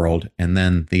startup world. And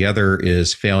then the other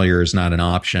is failure is not an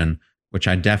option, which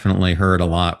I definitely heard a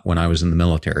lot when I was in the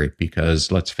military,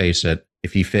 because let's face it,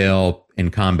 if you fail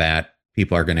in combat,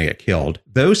 people are going to get killed.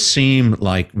 Those seem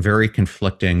like very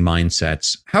conflicting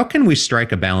mindsets. How can we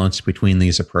strike a balance between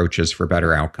these approaches for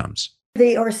better outcomes?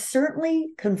 They are certainly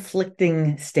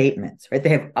conflicting statements, right? They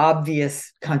have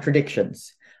obvious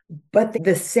contradictions, but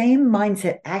the same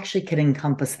mindset actually can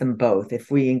encompass them both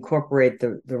if we incorporate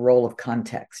the role of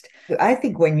context. I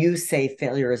think when you say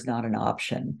failure is not an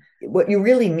option, what you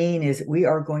really mean is we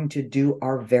are going to do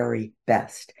our very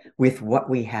best with what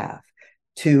we have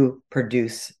to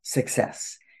produce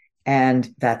success.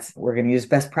 And we're going to use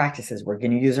best practices. We're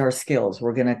going to use our skills.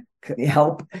 We're going to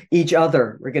help each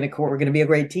other. We're going to be a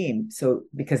great team. So,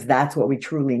 because that's what we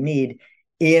truly need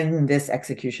in this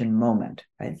execution moment,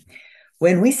 right?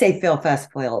 When we say fail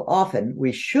fast, fail often,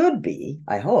 we should be,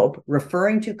 I hope,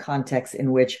 referring to contexts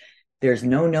in which there's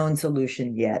no known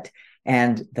solution yet.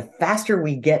 And the faster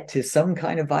we get to some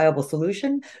kind of viable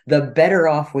solution, the better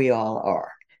off we all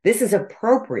are. This is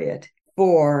appropriate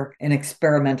for an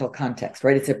experimental context,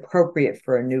 right? It's appropriate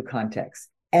for a new context.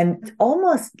 And it's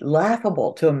almost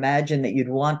laughable to imagine that you'd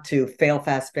want to fail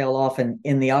fast, fail often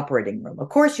in the operating room. Of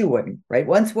course you wouldn't, right?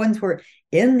 Once we're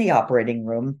in the operating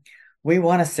room, we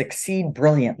want to succeed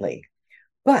brilliantly.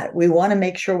 But we want to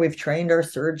make sure we've trained our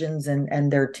surgeons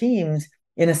and their teams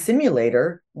in a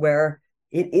simulator where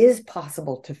it is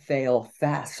possible to fail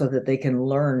fast so that they can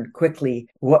learn quickly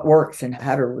what works and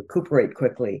how to recuperate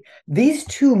quickly. These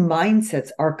two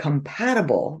mindsets are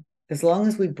compatible as long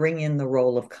as we bring in the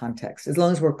role of context, as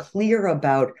long as we're clear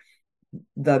about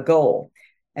the goal.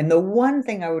 And the one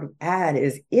thing I would add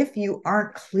is, if you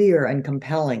aren't clear and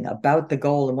compelling about the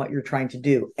goal and what you're trying to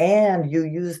do, and you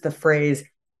use the phrase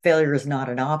failure is not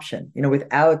an option,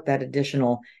 without that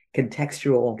additional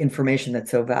contextual information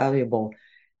that's so valuable,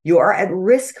 you are at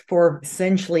risk for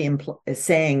essentially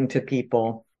saying to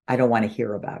people, I don't want to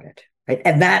hear about it, right?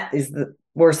 And that is the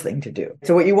worst thing to do.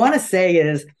 So what you want to say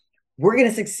is, we're going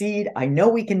to succeed. I know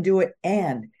we can do it.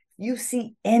 And you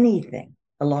see anything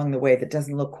along the way that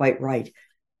doesn't look quite right,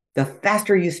 the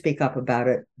faster you speak up about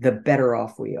it, the better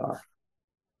off we are.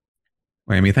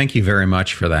 Well, Amy, thank you very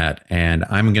much for that. And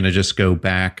I'm going to just go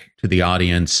back to the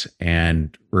audience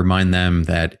and remind them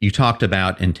that you talked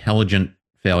about intelligent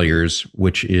failures,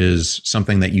 which is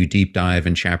something that you deep dive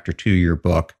in chapter 2 of your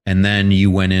book. And then you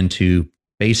went into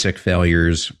basic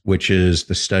failures, which is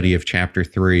the study of chapter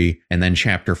 3. And then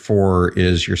chapter 4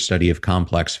 is your study of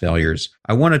complex failures.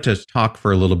 I wanted to talk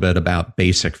for a little bit about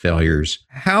basic failures.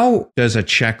 How does a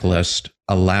checklist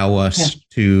allow us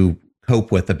to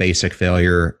cope with a basic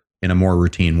failure in a more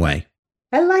routine way?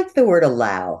 I like the word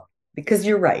allow, because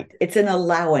you're right. It's an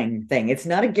allowing thing. It's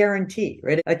not a guarantee,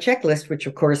 right? A checklist, which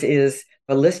of course is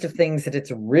a list of things that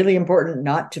it's really important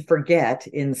not to forget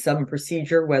in some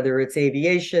procedure, whether it's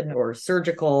aviation or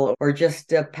surgical or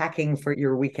just packing for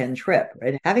your weekend trip,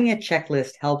 right? Having a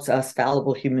checklist helps us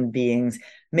fallible human beings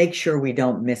make sure we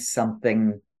don't miss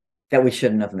something that we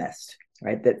shouldn't have missed,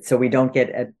 right? So we don't get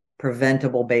a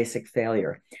preventable basic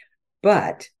failure.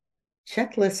 But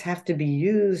checklists have to be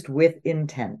used with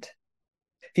intent.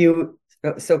 If you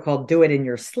so-called do it in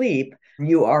your sleep,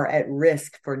 you are at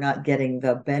risk for not getting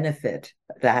the benefit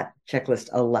that checklist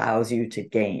allows you to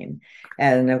gain.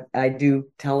 And I do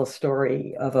tell a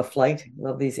story of a flight. I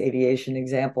love these aviation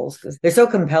examples because they're so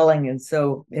compelling and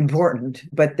so important.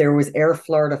 But there was Air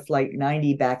Florida Flight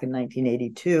 90 back in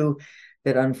 1982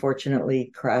 that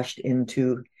unfortunately crashed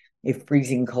into a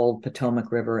freezing cold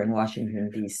Potomac River in Washington,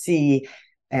 D.C.,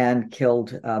 and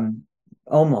killed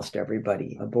almost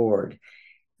everybody aboard.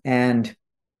 And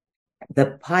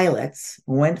the pilots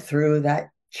went through that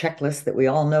checklist that we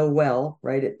all know well,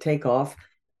 right, at takeoff,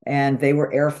 and they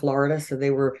were Air Florida, so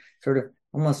they were sort of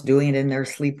almost doing it in their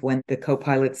sleep when the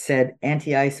co-pilot said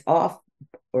anti-ice off,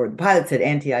 or the pilot said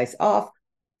anti-ice off,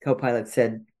 co-pilot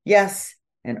said yes,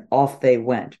 and off they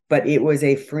went. But it was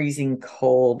a freezing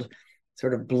cold,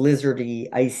 sort of blizzardy,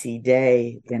 icy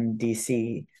day in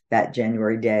DC that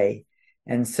January day.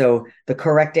 And so the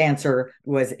correct answer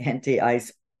was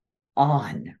anti-ice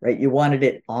on, right? You wanted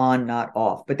it on, not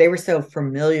off. But they were so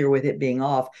familiar with it being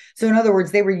off. So in other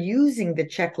words, they were using the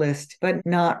checklist, but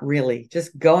not really,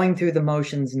 just going through the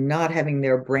motions, not having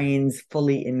their brains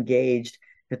fully engaged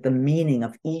with the meaning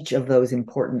of each of those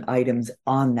important items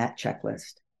on that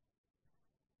checklist.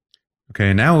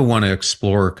 Okay, now we want to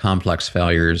explore complex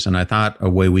failures. And I thought a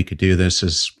way we could do this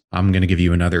is I'm going to give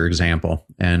you another example.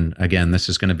 And again, this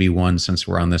is going to be one, since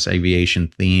we're on this aviation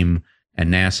theme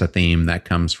and NASA theme, that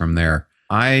comes from there.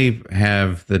 I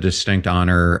have the distinct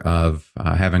honor of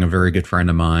having a very good friend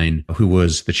of mine who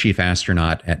was the chief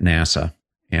astronaut at NASA.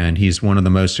 And he's one of the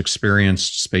most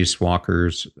experienced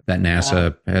spacewalkers that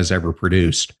NASA has ever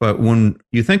produced. But when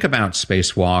you think about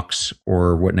spacewalks,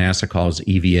 or what NASA calls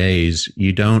EVAs,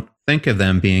 you don't think of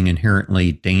them being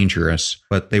inherently dangerous,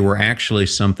 but they were actually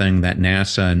something that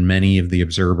NASA and many of the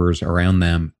observers around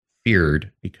them feared,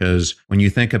 because when you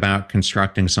think about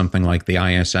constructing something like the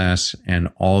ISS and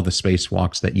all the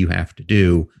spacewalks that you have to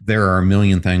do, there are a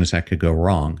million things that could go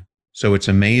wrong. So it's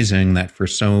amazing that for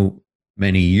so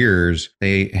many years,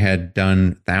 they had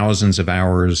done thousands of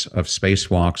hours of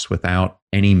spacewalks without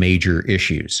any major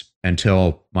issues,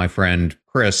 until my friend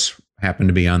Chris happened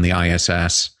to be on the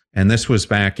ISS. And this was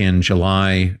back in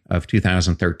July of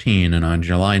 2013. And on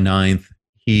July 9th,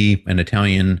 he, an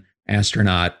Italian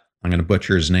astronaut, I'm going to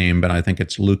butcher his name, but I think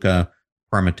it's Luca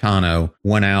Parmitano,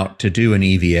 went out to do an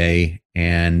EVA,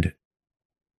 and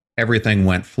everything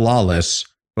went flawless.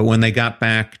 But when they got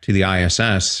back to the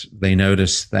ISS, they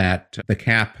noticed that the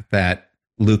cap that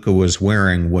Luca was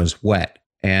wearing was wet.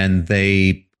 And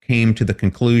they came to the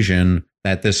conclusion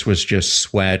that this was just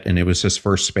sweat and it was his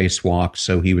first spacewalk,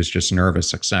 so he was just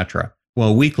nervous, etc. Well,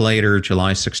 a week later,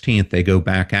 July 16th, they go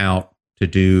back out to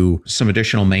do some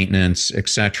additional maintenance,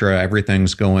 etc.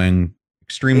 Everything's going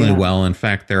extremely well. In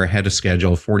fact, they're ahead of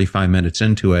schedule, 45 minutes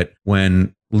into it,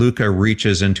 when Luca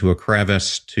reaches into a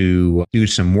crevice to do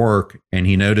some work, and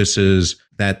he notices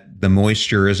that the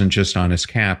moisture isn't just on his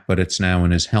cap, but it's now in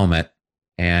his helmet.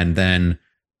 And then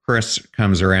Chris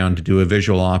comes around to do a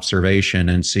visual observation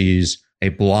and sees a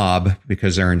blob,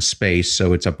 because they're in space.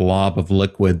 So it's a blob of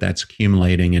liquid that's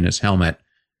accumulating in his helmet.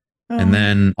 And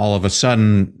then all of a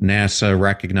sudden, NASA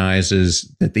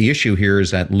recognizes that the issue here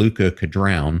is that Luca could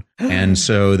drown. And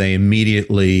so they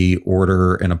immediately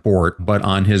order an abort. But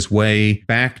on his way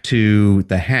back to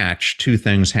the hatch, two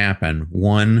things happen.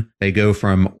 One, they go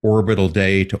from orbital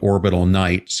day to orbital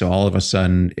night. So all of a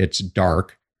sudden it's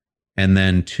dark. And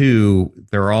then two,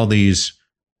 there are all these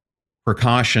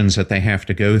precautions that they have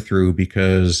to go through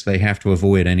because they have to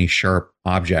avoid any sharp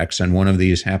objects. And one of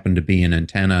these happened to be an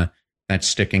antenna that's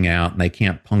sticking out, and they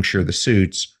can't puncture the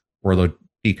suits or they'll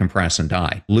decompress and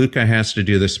die. Luca has to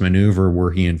do this maneuver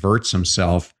where he inverts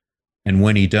himself. And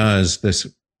when he does, this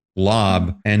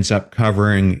blob ends up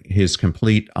covering his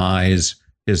complete eyes,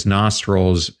 his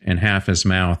nostrils, and half his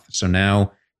mouth. So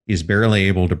now he's barely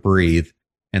able to breathe.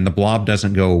 and the blob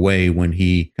doesn't go away when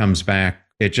he comes back.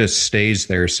 It just stays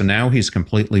there. So now he's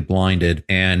completely blinded.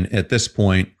 And at this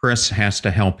point, Chris has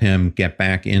to help him get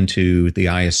back into the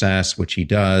ISS, which he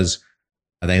does.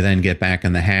 They then get back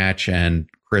in the hatch, and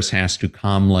Chris has to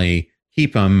calmly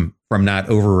keep him from not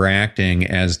overreacting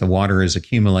as the water is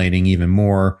accumulating even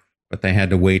more. But they had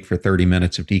to wait for 30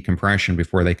 minutes of decompression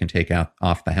before they can take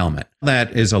off the helmet.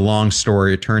 That is a long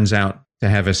story. It turns out to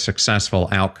have a successful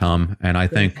outcome. And I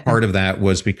think part of that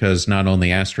was because not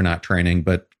only astronaut training,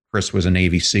 but Chris was a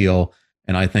Navy SEAL.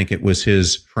 And I think it was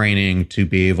his training to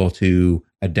be able to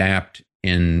adapt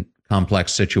in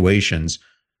complex situations.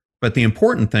 But the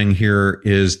important thing here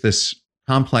is this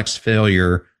complex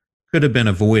failure could have been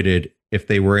avoided if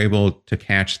they were able to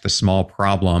catch the small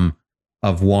problem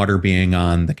of water being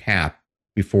on the cap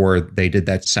before they did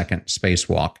that second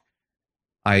spacewalk.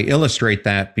 I illustrate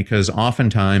that because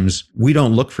oftentimes we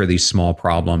don't look for these small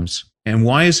problems. And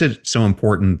why is it so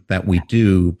important that we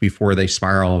do before they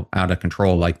spiral out of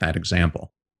control, like that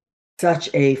example? Such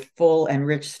a full and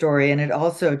rich story. And it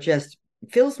also just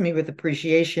fills me with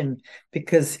appreciation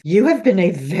because you have been a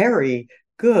very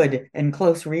good and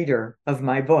close reader of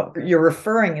my book. You're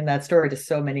referring in that story to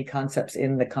so many concepts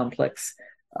in the complex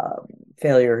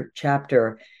failure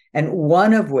chapter. And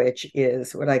one of which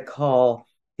is what I call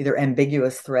either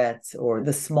ambiguous threats or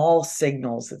the small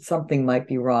signals that something might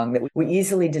be wrong that we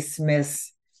easily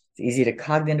dismiss. It's easy to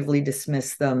cognitively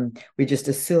dismiss them. We just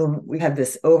assume we have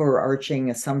this overarching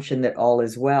assumption that all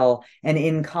is well. And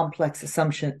in complex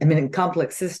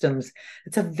systems,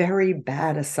 it's a very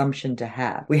bad assumption to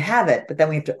have. We have it, but then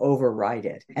we have to override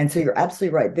it. And so you're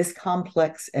absolutely right. This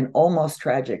complex and almost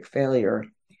tragic failure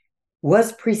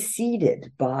was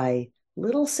preceded by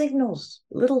little signals,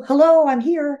 little hello, I'm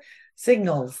here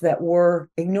signals that were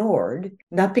ignored,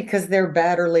 not because they're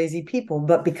bad or lazy people,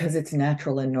 but because it's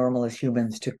natural and normal as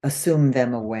humans to assume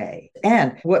them away.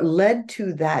 And what led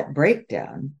to that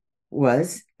breakdown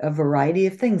was a variety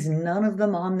of things, none of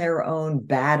them on their own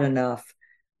bad enough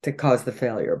to cause the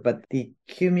failure, but the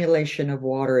accumulation of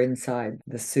water inside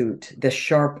the suit, the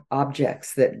sharp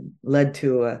objects that led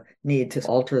to a need to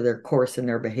alter their course and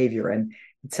their behavior. And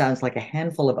it sounds like a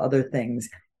handful of other things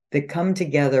that come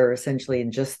together essentially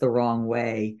in just the wrong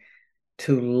way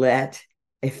to let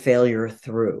a failure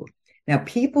through. Now,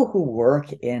 people who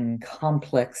work in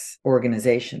complex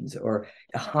organizations or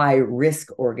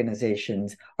high-risk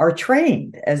organizations are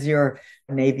trained, as your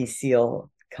Navy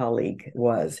SEAL colleague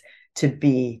was, to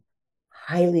be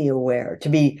highly aware, to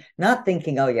be not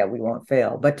thinking, oh yeah, we won't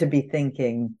fail, but to be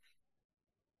thinking,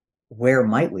 where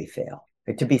might we fail?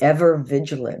 To be ever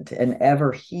vigilant and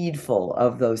ever heedful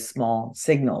of those small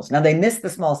signals. Now, they missed the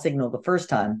small signal the first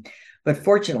time, but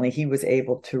fortunately, he was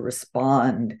able to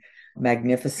respond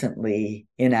magnificently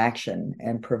in action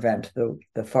and prevent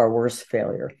the far worse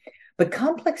failure. But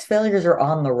complex failures are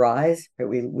on the rise.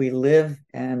 We live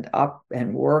and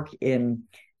work in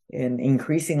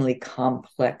increasingly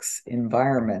complex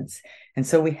environments. And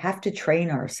so we have to train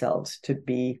ourselves to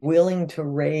be willing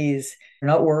to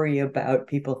not worry about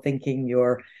people thinking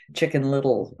you're Chicken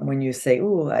Little when you say,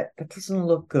 ooh, that doesn't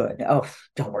look good. Oh,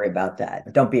 don't worry about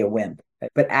that. Don't be a wimp.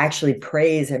 But actually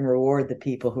praise and reward the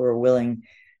people who are willing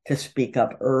to speak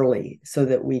up early so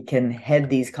that we can head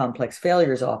these complex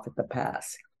failures off at the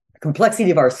pass. The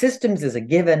complexity of our systems is a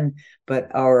given, but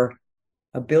our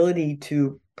ability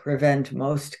to prevent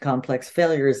most complex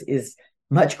failures is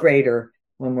much greater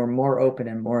when we're more open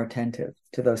and more attentive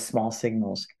to those small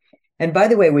signals. And by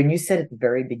the way, when you said at the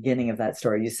very beginning of that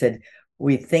story, you said,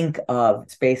 we think of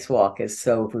spacewalk as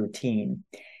so routine.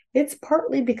 It's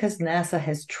partly because NASA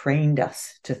has trained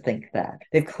us to think that.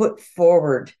 They've put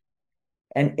forward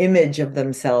an image of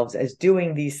themselves as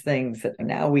doing these things that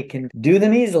now we can do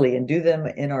them easily and do them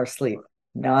in our sleep.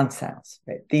 Nonsense,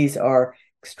 right? These are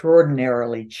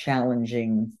extraordinarily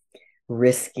challenging,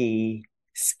 risky,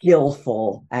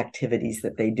 skillful activities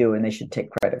that they do, and they should take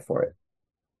credit for it.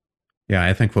 Yeah,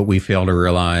 I think what we fail to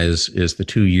realize is the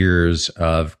 2 years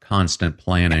of constant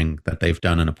planning that they've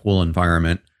done in a pool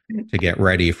environment to get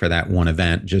ready for that one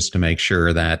event, just to make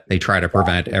sure that they try to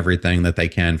prevent everything that they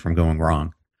can from going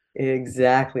wrong.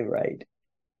 Exactly right.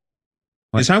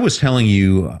 As I was telling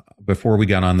you before we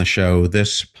got on the show,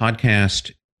 this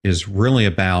podcast is really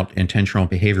about intentional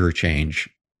behavior change.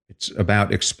 It's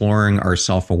about exploring our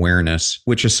self-awareness,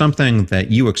 which is something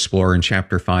that you explore in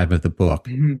chapter 5 of the book.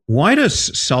 Mm-hmm. Why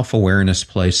does self-awareness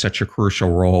play such a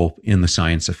crucial role in the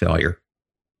science of failure?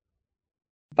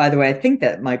 By the way, I think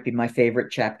that might be my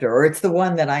favorite chapter, or it's the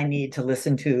one that I need to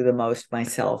listen to the most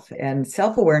myself. And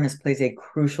self-awareness plays a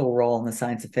crucial role in the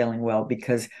science of failing well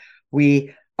because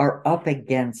we are up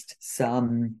against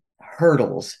some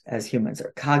hurdles as humans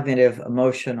are cognitive,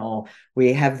 emotional.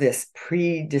 We have this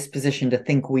predisposition to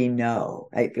think we know,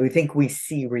 right? We think we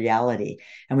see reality,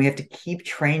 and we have to keep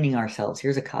training ourselves.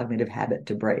 Here's a cognitive habit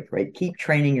to break, right? Keep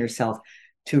training yourself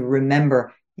to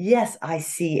remember, yes, I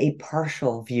see a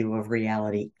partial view of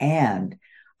reality, and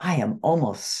I am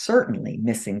almost certainly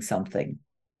missing something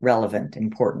relevant,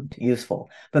 important, useful.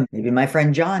 But maybe my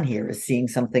friend John here is seeing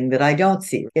something that I don't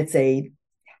see. It's a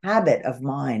habit of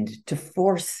mind to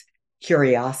force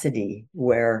curiosity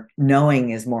where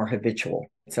knowing is more habitual.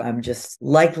 So I'm just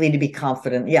likely to be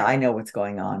confident, yeah, I know what's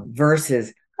going on,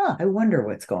 versus, I wonder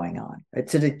what's going on. Right?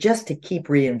 So just to keep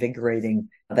reinvigorating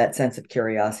that sense of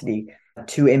curiosity,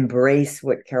 to embrace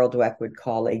what Carol Dweck would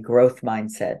call a growth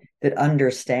mindset that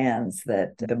understands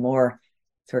that the more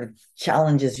sort of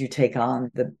challenges you take on,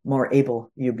 the more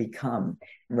able you become,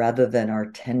 rather than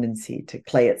our tendency to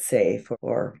play it safe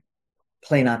or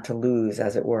play not to lose,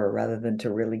 as it were, rather than to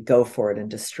really go for it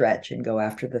and to stretch and go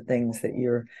after the things that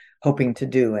you're hoping to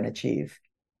do and achieve.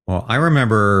 Well, I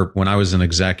remember when I was an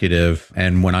executive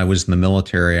and when I was in the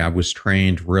military, I was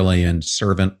trained really in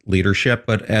servant leadership.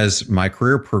 But as my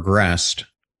career progressed,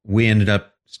 we ended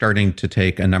up starting to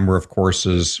take a number of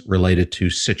courses related to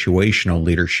situational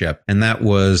leadership. And that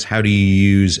was, how do you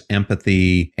use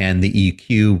empathy and the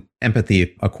EQ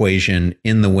empathy equation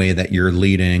in the way that you're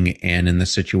leading and in the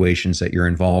situations that you're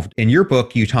involved. In your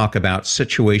book, you talk about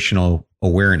situational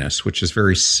awareness, which is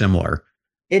very similar.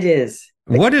 It is.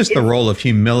 What is the role of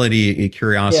humility,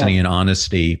 curiosity, and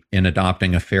honesty in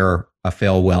adopting a fail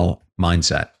well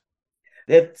mindset?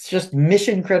 It's just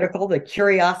mission critical. The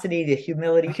curiosity, the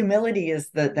humility. Humility is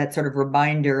that sort of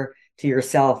reminder to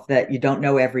yourself that you don't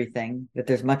know everything, that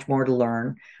there's much more to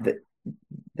learn, that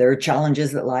there are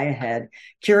challenges that lie ahead.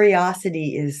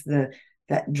 Curiosity is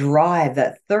that drive,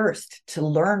 that thirst to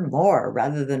learn more,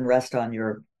 rather than rest on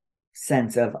your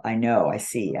sense of, I know, I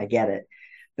see, I get it.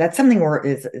 That's something where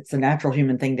it's a natural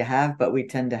human thing to have, but we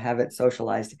tend to have it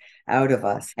socialized out of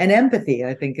us. And empathy,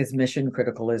 I think, is mission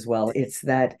critical as well. It's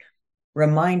that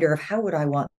reminder of, how would I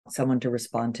want someone to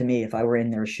respond to me if I were in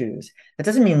their shoes? That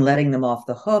doesn't mean letting them off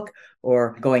the hook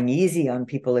or going easy on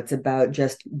people. It's about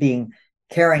just being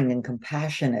caring and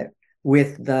compassionate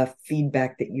with the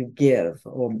feedback that you give,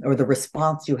 or the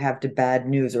response you have to bad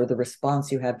news, or the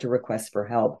response you have to requests for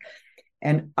help.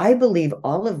 And I believe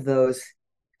all of those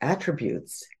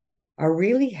attributes are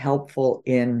really helpful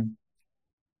in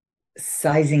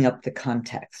sizing up the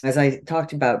context. As I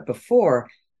talked about before,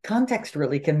 context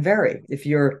really can vary. If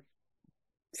you're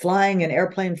flying an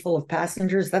airplane full of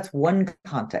passengers, that's one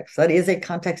context. That is a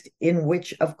context in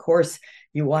which, of course,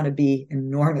 you want to be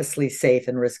enormously safe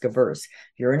and risk averse.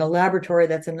 If you're in a laboratory,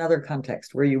 that's another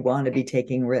context where you want to be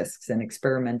taking risks and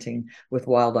experimenting with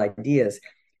wild ideas.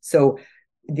 So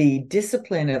the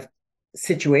discipline of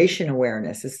situation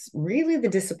awareness is really the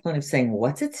discipline of saying,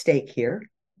 what's at stake here,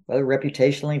 whether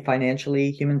reputationally,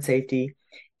 financially, human safety,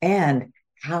 and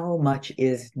how much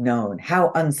is known?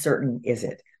 How uncertain is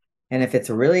it? And if it's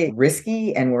really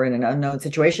risky and we're in an unknown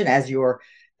situation, as your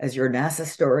NASA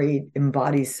story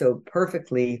embodies so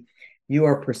perfectly, you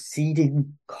are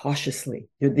proceeding cautiously.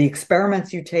 The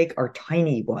experiments you take are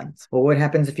tiny ones. Well, what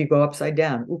happens if you go upside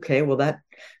down? Okay, well, that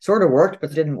sort of worked,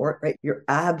 but it didn't work, right? You're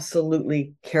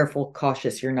absolutely careful,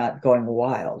 cautious. You're not going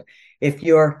wild. If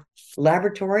you're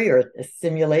laboratory or a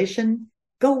simulation,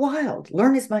 go wild.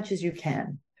 Learn as much as you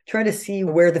can. Try to see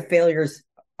where the failures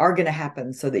are going to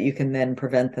happen so that you can then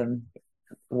prevent them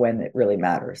when it really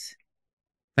matters.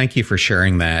 Thank you for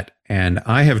sharing that. And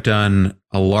I have done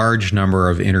a large number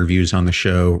of interviews on the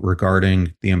show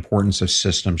regarding the importance of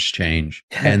systems change.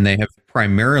 And they have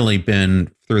primarily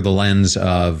been through the lens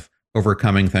of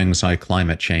overcoming things like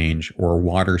climate change or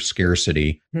water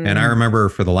scarcity. And I remember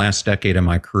for the last decade of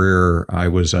my career, I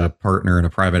was a partner in a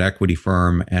private equity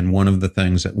firm. And one of the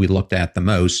things that we looked at the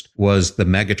most was the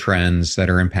megatrends that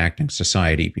are impacting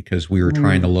society, because we were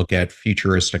trying to look at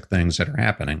futuristic things that are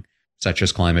happening, such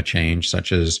as climate change,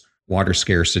 such as water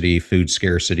scarcity, food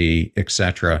scarcity,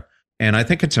 etc. And I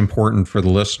think it's important for the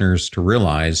listeners to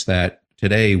realize that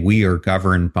today we are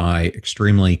governed by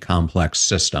extremely complex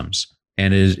systems.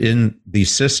 And it is in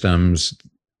these systems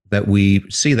that we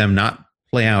see them not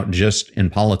play out just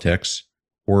in politics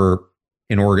or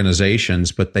in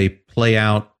organizations, but they play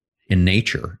out in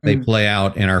nature. They play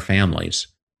out in our families.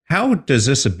 How does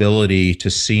this ability to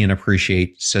see and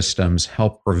appreciate systems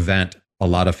help prevent a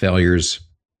lot of failures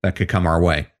that could come our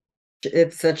way?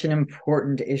 It's such an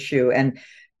important issue,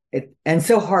 and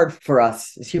so hard for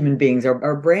us as human beings.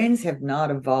 Our brains have not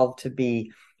evolved to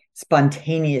be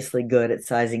spontaneously good at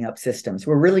sizing up systems.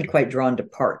 We're really quite drawn to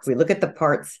parts. We look at the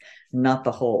parts, not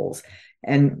the wholes.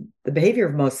 And the behavior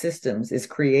of most systems is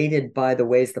created by the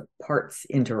ways the parts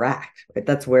interact. Right?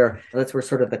 That's where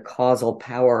sort of the causal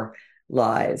power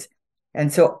lies.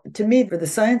 And so to me, for the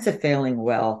science of failing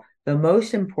well, the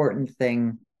most important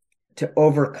thing to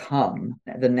overcome,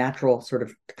 the natural sort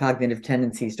of cognitive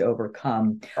tendencies to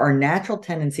overcome, our natural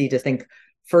tendency to think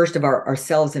first of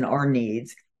ourselves and our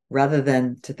needs rather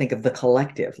than to think of the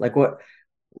collective.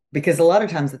 Because a lot of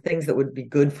times the things that would be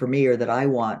good for me or that I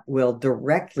want will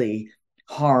directly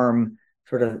harm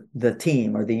sort of the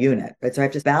team or the unit. Right? So I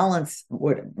have to balance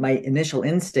what my initial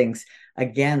instincts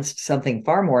against something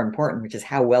far more important, which is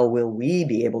how well will we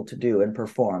be able to do and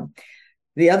perform.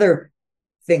 The other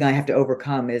thing I have to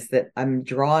overcome is that I'm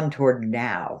drawn toward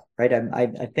now, right?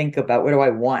 I think about what do I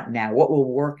want now? What will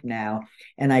work now?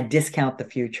 And I discount the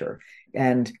future.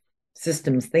 And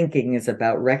systems thinking is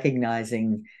about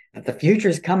recognizing that the future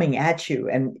is coming at you.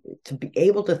 And to be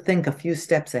able to think a few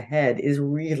steps ahead is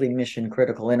really mission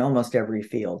critical in almost every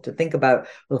field. To think about,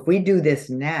 well, if we do this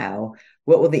now,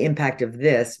 what will the impact of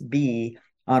this be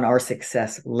on our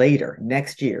success later,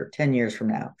 next year, 10 years from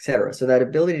now, et cetera. So that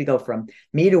ability to go from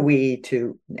me to we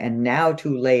to and now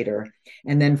to later,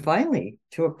 and then finally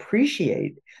to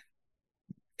appreciate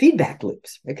feedback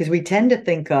loops, because we tend to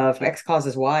think of X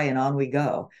causes Y and on we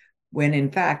go, when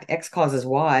in fact X causes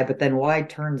Y, but then Y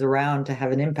turns around to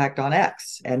have an impact on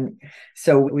X. And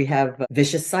so we have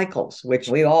vicious cycles, which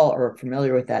we all are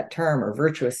familiar with that term, or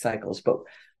virtuous cycles, but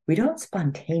we don't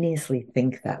spontaneously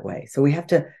think that way. So we have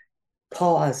to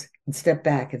pause and step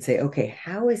back and say, okay,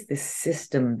 how is this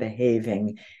system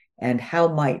behaving? And how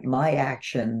might my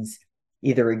actions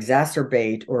either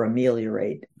exacerbate or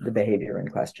ameliorate the behavior in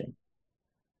question?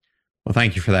 Well,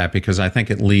 thank you for that, because I think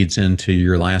it leads into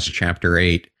your last chapter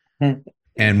 8.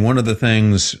 And one of the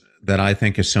things that I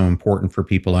think is so important for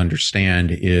people to understand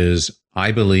is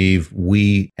I believe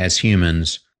we as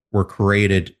humans were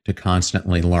created to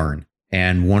constantly learn.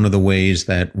 And one of the ways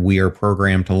that we are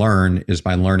programmed to learn is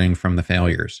by learning from the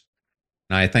failures.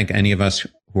 And I think any of us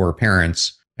who are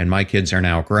parents, and my kids are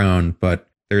now grown, but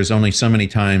there's only so many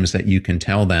times that you can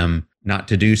tell them not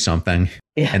to do something,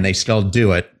 and they still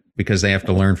do it because they have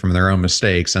to learn from their own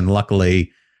mistakes. And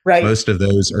luckily, most of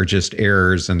those are just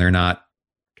errors and they're not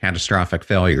catastrophic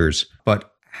failures.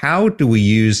 But how do we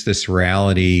use this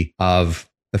reality of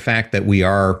the fact that we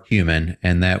are human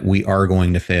and that we are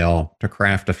going to fail to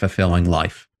craft a fulfilling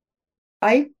life?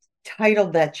 I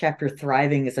titled that chapter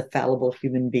Thriving as a Fallible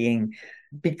Human Being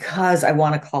because I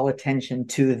want to call attention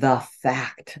to the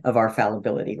fact of our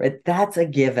fallibility, right? That's a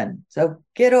given. So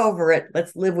get over it.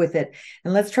 Let's live with it.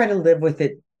 And let's try to live with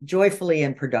it joyfully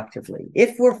and productively.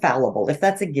 If we're fallible, if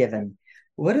that's a given,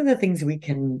 what are the things we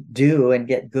can do and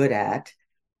get good at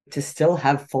to still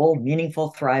have full,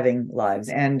 meaningful, thriving lives?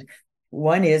 And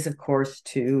one is, of course,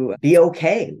 to be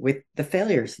okay with the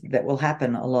failures that will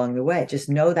happen along the way. Just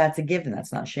know that's a given.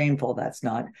 That's not shameful. That's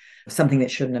not something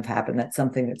that shouldn't have happened. That's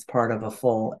something that's part of a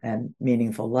full and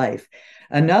meaningful life.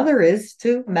 Another is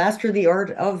to master the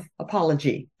art of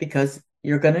apology, because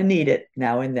you're going to need it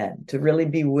now and then to really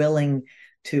be willing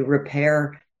to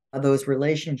repair those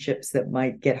relationships that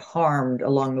might get harmed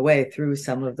along the way through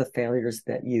some of the failures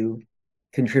that you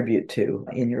contribute to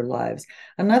in your lives.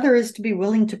 Another is to be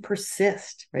willing to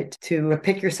persist, right? To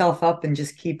pick yourself up and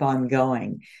just keep on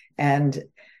going. And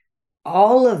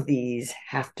all of these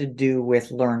have to do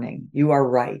with learning. You are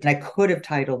right. And I could have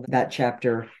titled that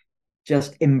chapter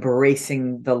just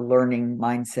Embracing the Learning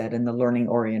Mindset and the Learning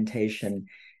Orientation,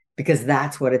 because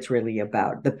that's what it's really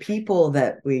about. The people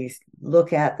that we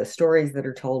look at, the stories that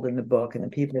are told in the book, and the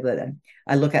people that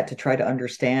I look at to try to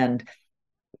understand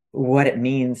what it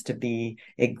means to be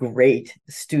a great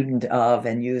student of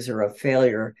and user of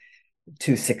failure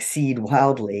to succeed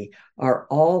wildly, are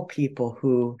all people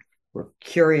who were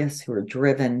curious, who were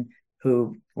driven,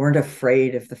 who weren't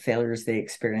afraid of the failures they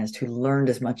experienced, who learned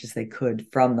as much as they could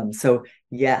from them. So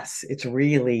yes, it's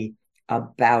really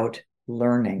about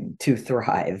learning to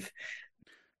thrive.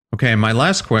 Okay, my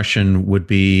last question would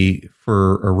be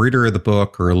for a reader of the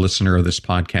book or a listener of this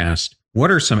podcast, what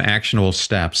are some actionable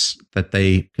steps that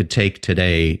they could take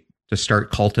today to start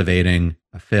cultivating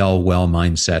a fail well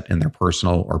mindset in their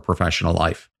personal or professional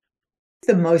life?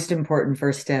 The most important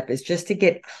first step is just to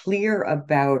get clear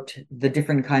about the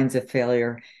different kinds of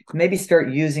failure, maybe start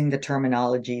using the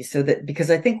terminology so that,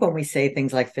 because I think when we say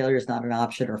things like failure is not an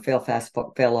option or fail fast,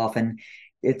 fail often,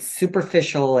 it's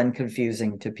superficial and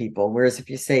confusing to people. Whereas if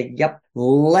you say, yep,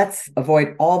 let's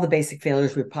avoid all the basic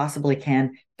failures we possibly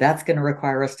can, that's going to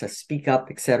require us to speak up,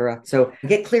 etc. So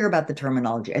get clear about the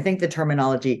terminology. I think the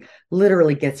terminology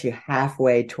literally gets you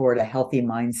halfway toward a healthy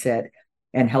mindset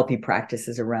and healthy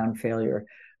practices around failure.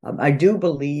 I do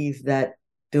believe that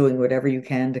doing whatever you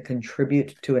can to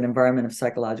contribute to an environment of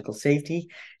psychological safety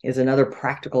is another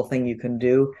practical thing you can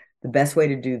do. The best way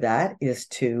to do that is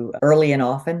to early and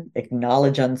often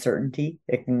acknowledge uncertainty,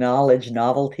 acknowledge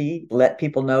novelty, let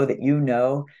people know that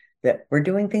we're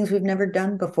doing things we've never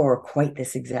done before quite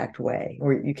this exact way,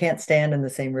 or you can't stand in the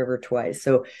same river twice.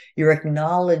 So you're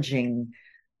acknowledging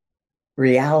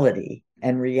reality,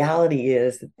 and reality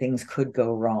is that things could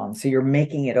go wrong. So you're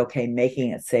making it okay,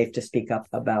 making it safe to speak up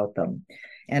about them.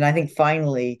 And I think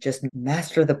finally, just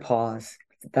master the pause.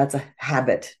 That's a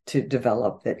habit to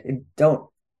develop, that don't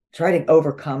try to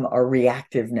overcome our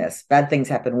reactiveness. Bad things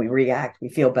happen, we react, we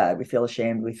feel bad, we feel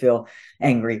ashamed, we feel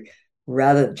angry.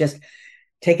 Rather, just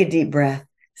take a deep breath,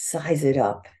 size it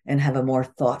up, and have a more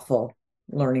thoughtful,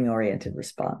 learning-oriented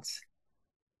response.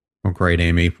 Well, great,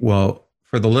 Amy. Well,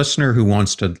 for the listener who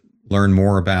wants to learn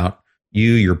more about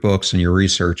you, your books, and your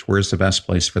research, where's the best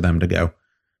place for them to go?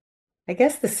 I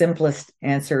guess the simplest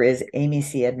answer is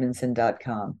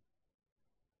amycedmondson.com.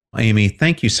 Amy,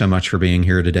 thank you so much for being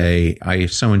here today. I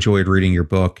so enjoyed reading your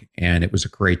book, and it was a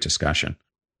great discussion.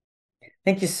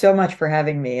 Thank you so much for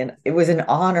having me. And it was an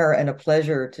honor and a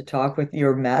pleasure to talk with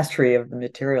your mastery of the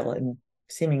material in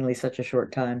seemingly such a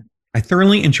short time. I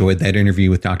thoroughly enjoyed that interview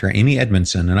with Dr. Amy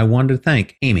Edmondson, and I wanted to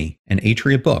thank Amy and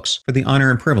Atria Books for the honor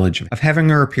and privilege of having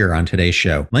her appear on today's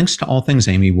show. Links to all things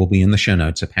Amy will be in the show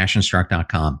notes at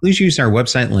passionstruck.com. Please use our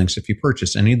website links if you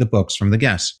purchase any of the books from the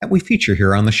guests that we feature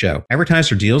here on the show.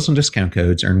 Advertiser deals and discount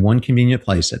codes are in one convenient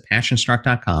place at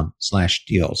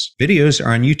passionstruck.com/deals. Videos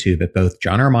are on YouTube at both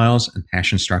John R. Miles and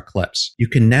Passionstruck Clips. You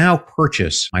can now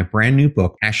purchase my brand new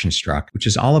book, Passionstruck, which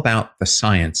is all about the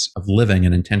science of living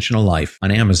an intentional life,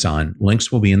 on Amazon.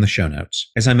 Links will be in the show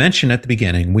notes. As I mentioned at the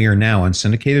beginning, we are now on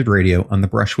syndicated radio on the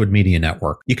Brushwood Media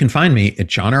Network. You can find me at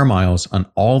John R. Miles on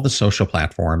all the social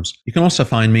platforms. You can also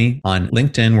find me on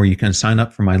LinkedIn, where you can sign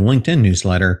up for my LinkedIn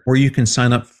newsletter, or you can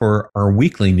sign up for our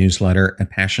weekly newsletter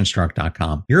at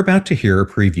passionstruck.com. You're about to hear a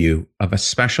preview of a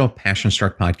special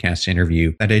Passionstruck podcast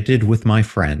interview that I did with my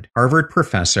friend, Harvard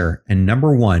professor and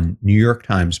 #1 New York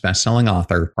Times bestselling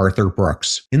author, Arthur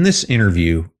Brooks. In this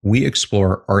interview, we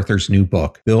explore Arthur's new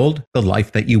book, Build the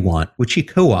Life That You Want, which he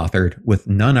co-authored with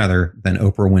none other than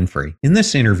Oprah Winfrey. In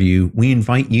this interview, we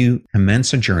invite you to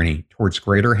commence a journey towards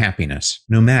greater happiness,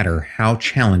 no matter how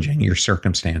challenging your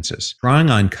circumstances. Drawing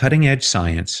on cutting-edge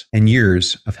science and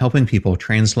years of helping people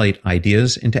translate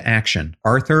ideas into action,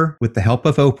 Arthur, with the help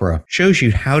of Oprah, shows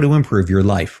you how to improve your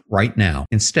life right now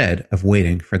instead of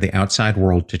waiting for the outside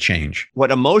world to change.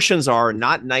 What emotions are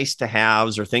not nice to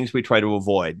haves or things we try to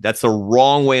avoid. That's the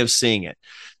wrong way of seeing it.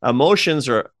 Emotions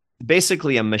are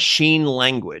basically a machine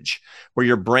language where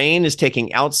your brain is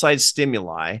taking outside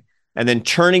stimuli and then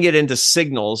turning it into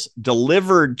signals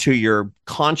delivered to your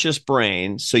conscious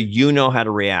brain so you know how to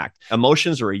react.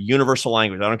 Emotions are a universal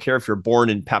language. I don't care if you're born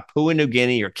in Papua New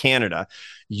Guinea or Canada,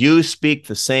 you speak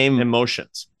the same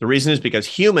emotions. The reason is because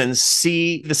humans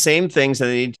see the same things and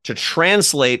they need to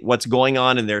translate what's going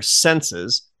on in their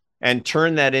senses and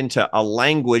turn that into a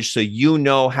language so you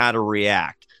know how to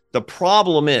react. The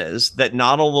problem is that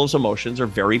not all those emotions are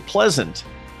very pleasant.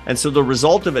 And so the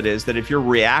result of it is that if you're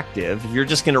reactive, if you're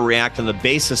just going to react on the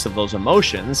basis of those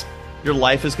emotions, your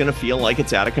life is going to feel like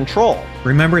it's out of control.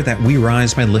 Remember that we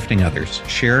rise by lifting others.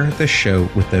 Share the show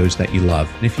with those that you love.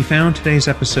 And if you found today's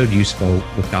episode useful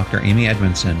with Dr. Amy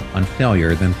Edmondson on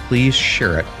failure, then please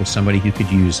share it with somebody who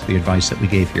could use the advice that we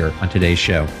gave here on today's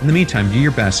show. In the meantime, do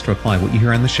your best to apply what you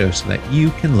hear on the show so that you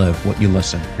can live what you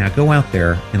listen. Now go out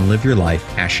there and live your life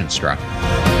passion-struck.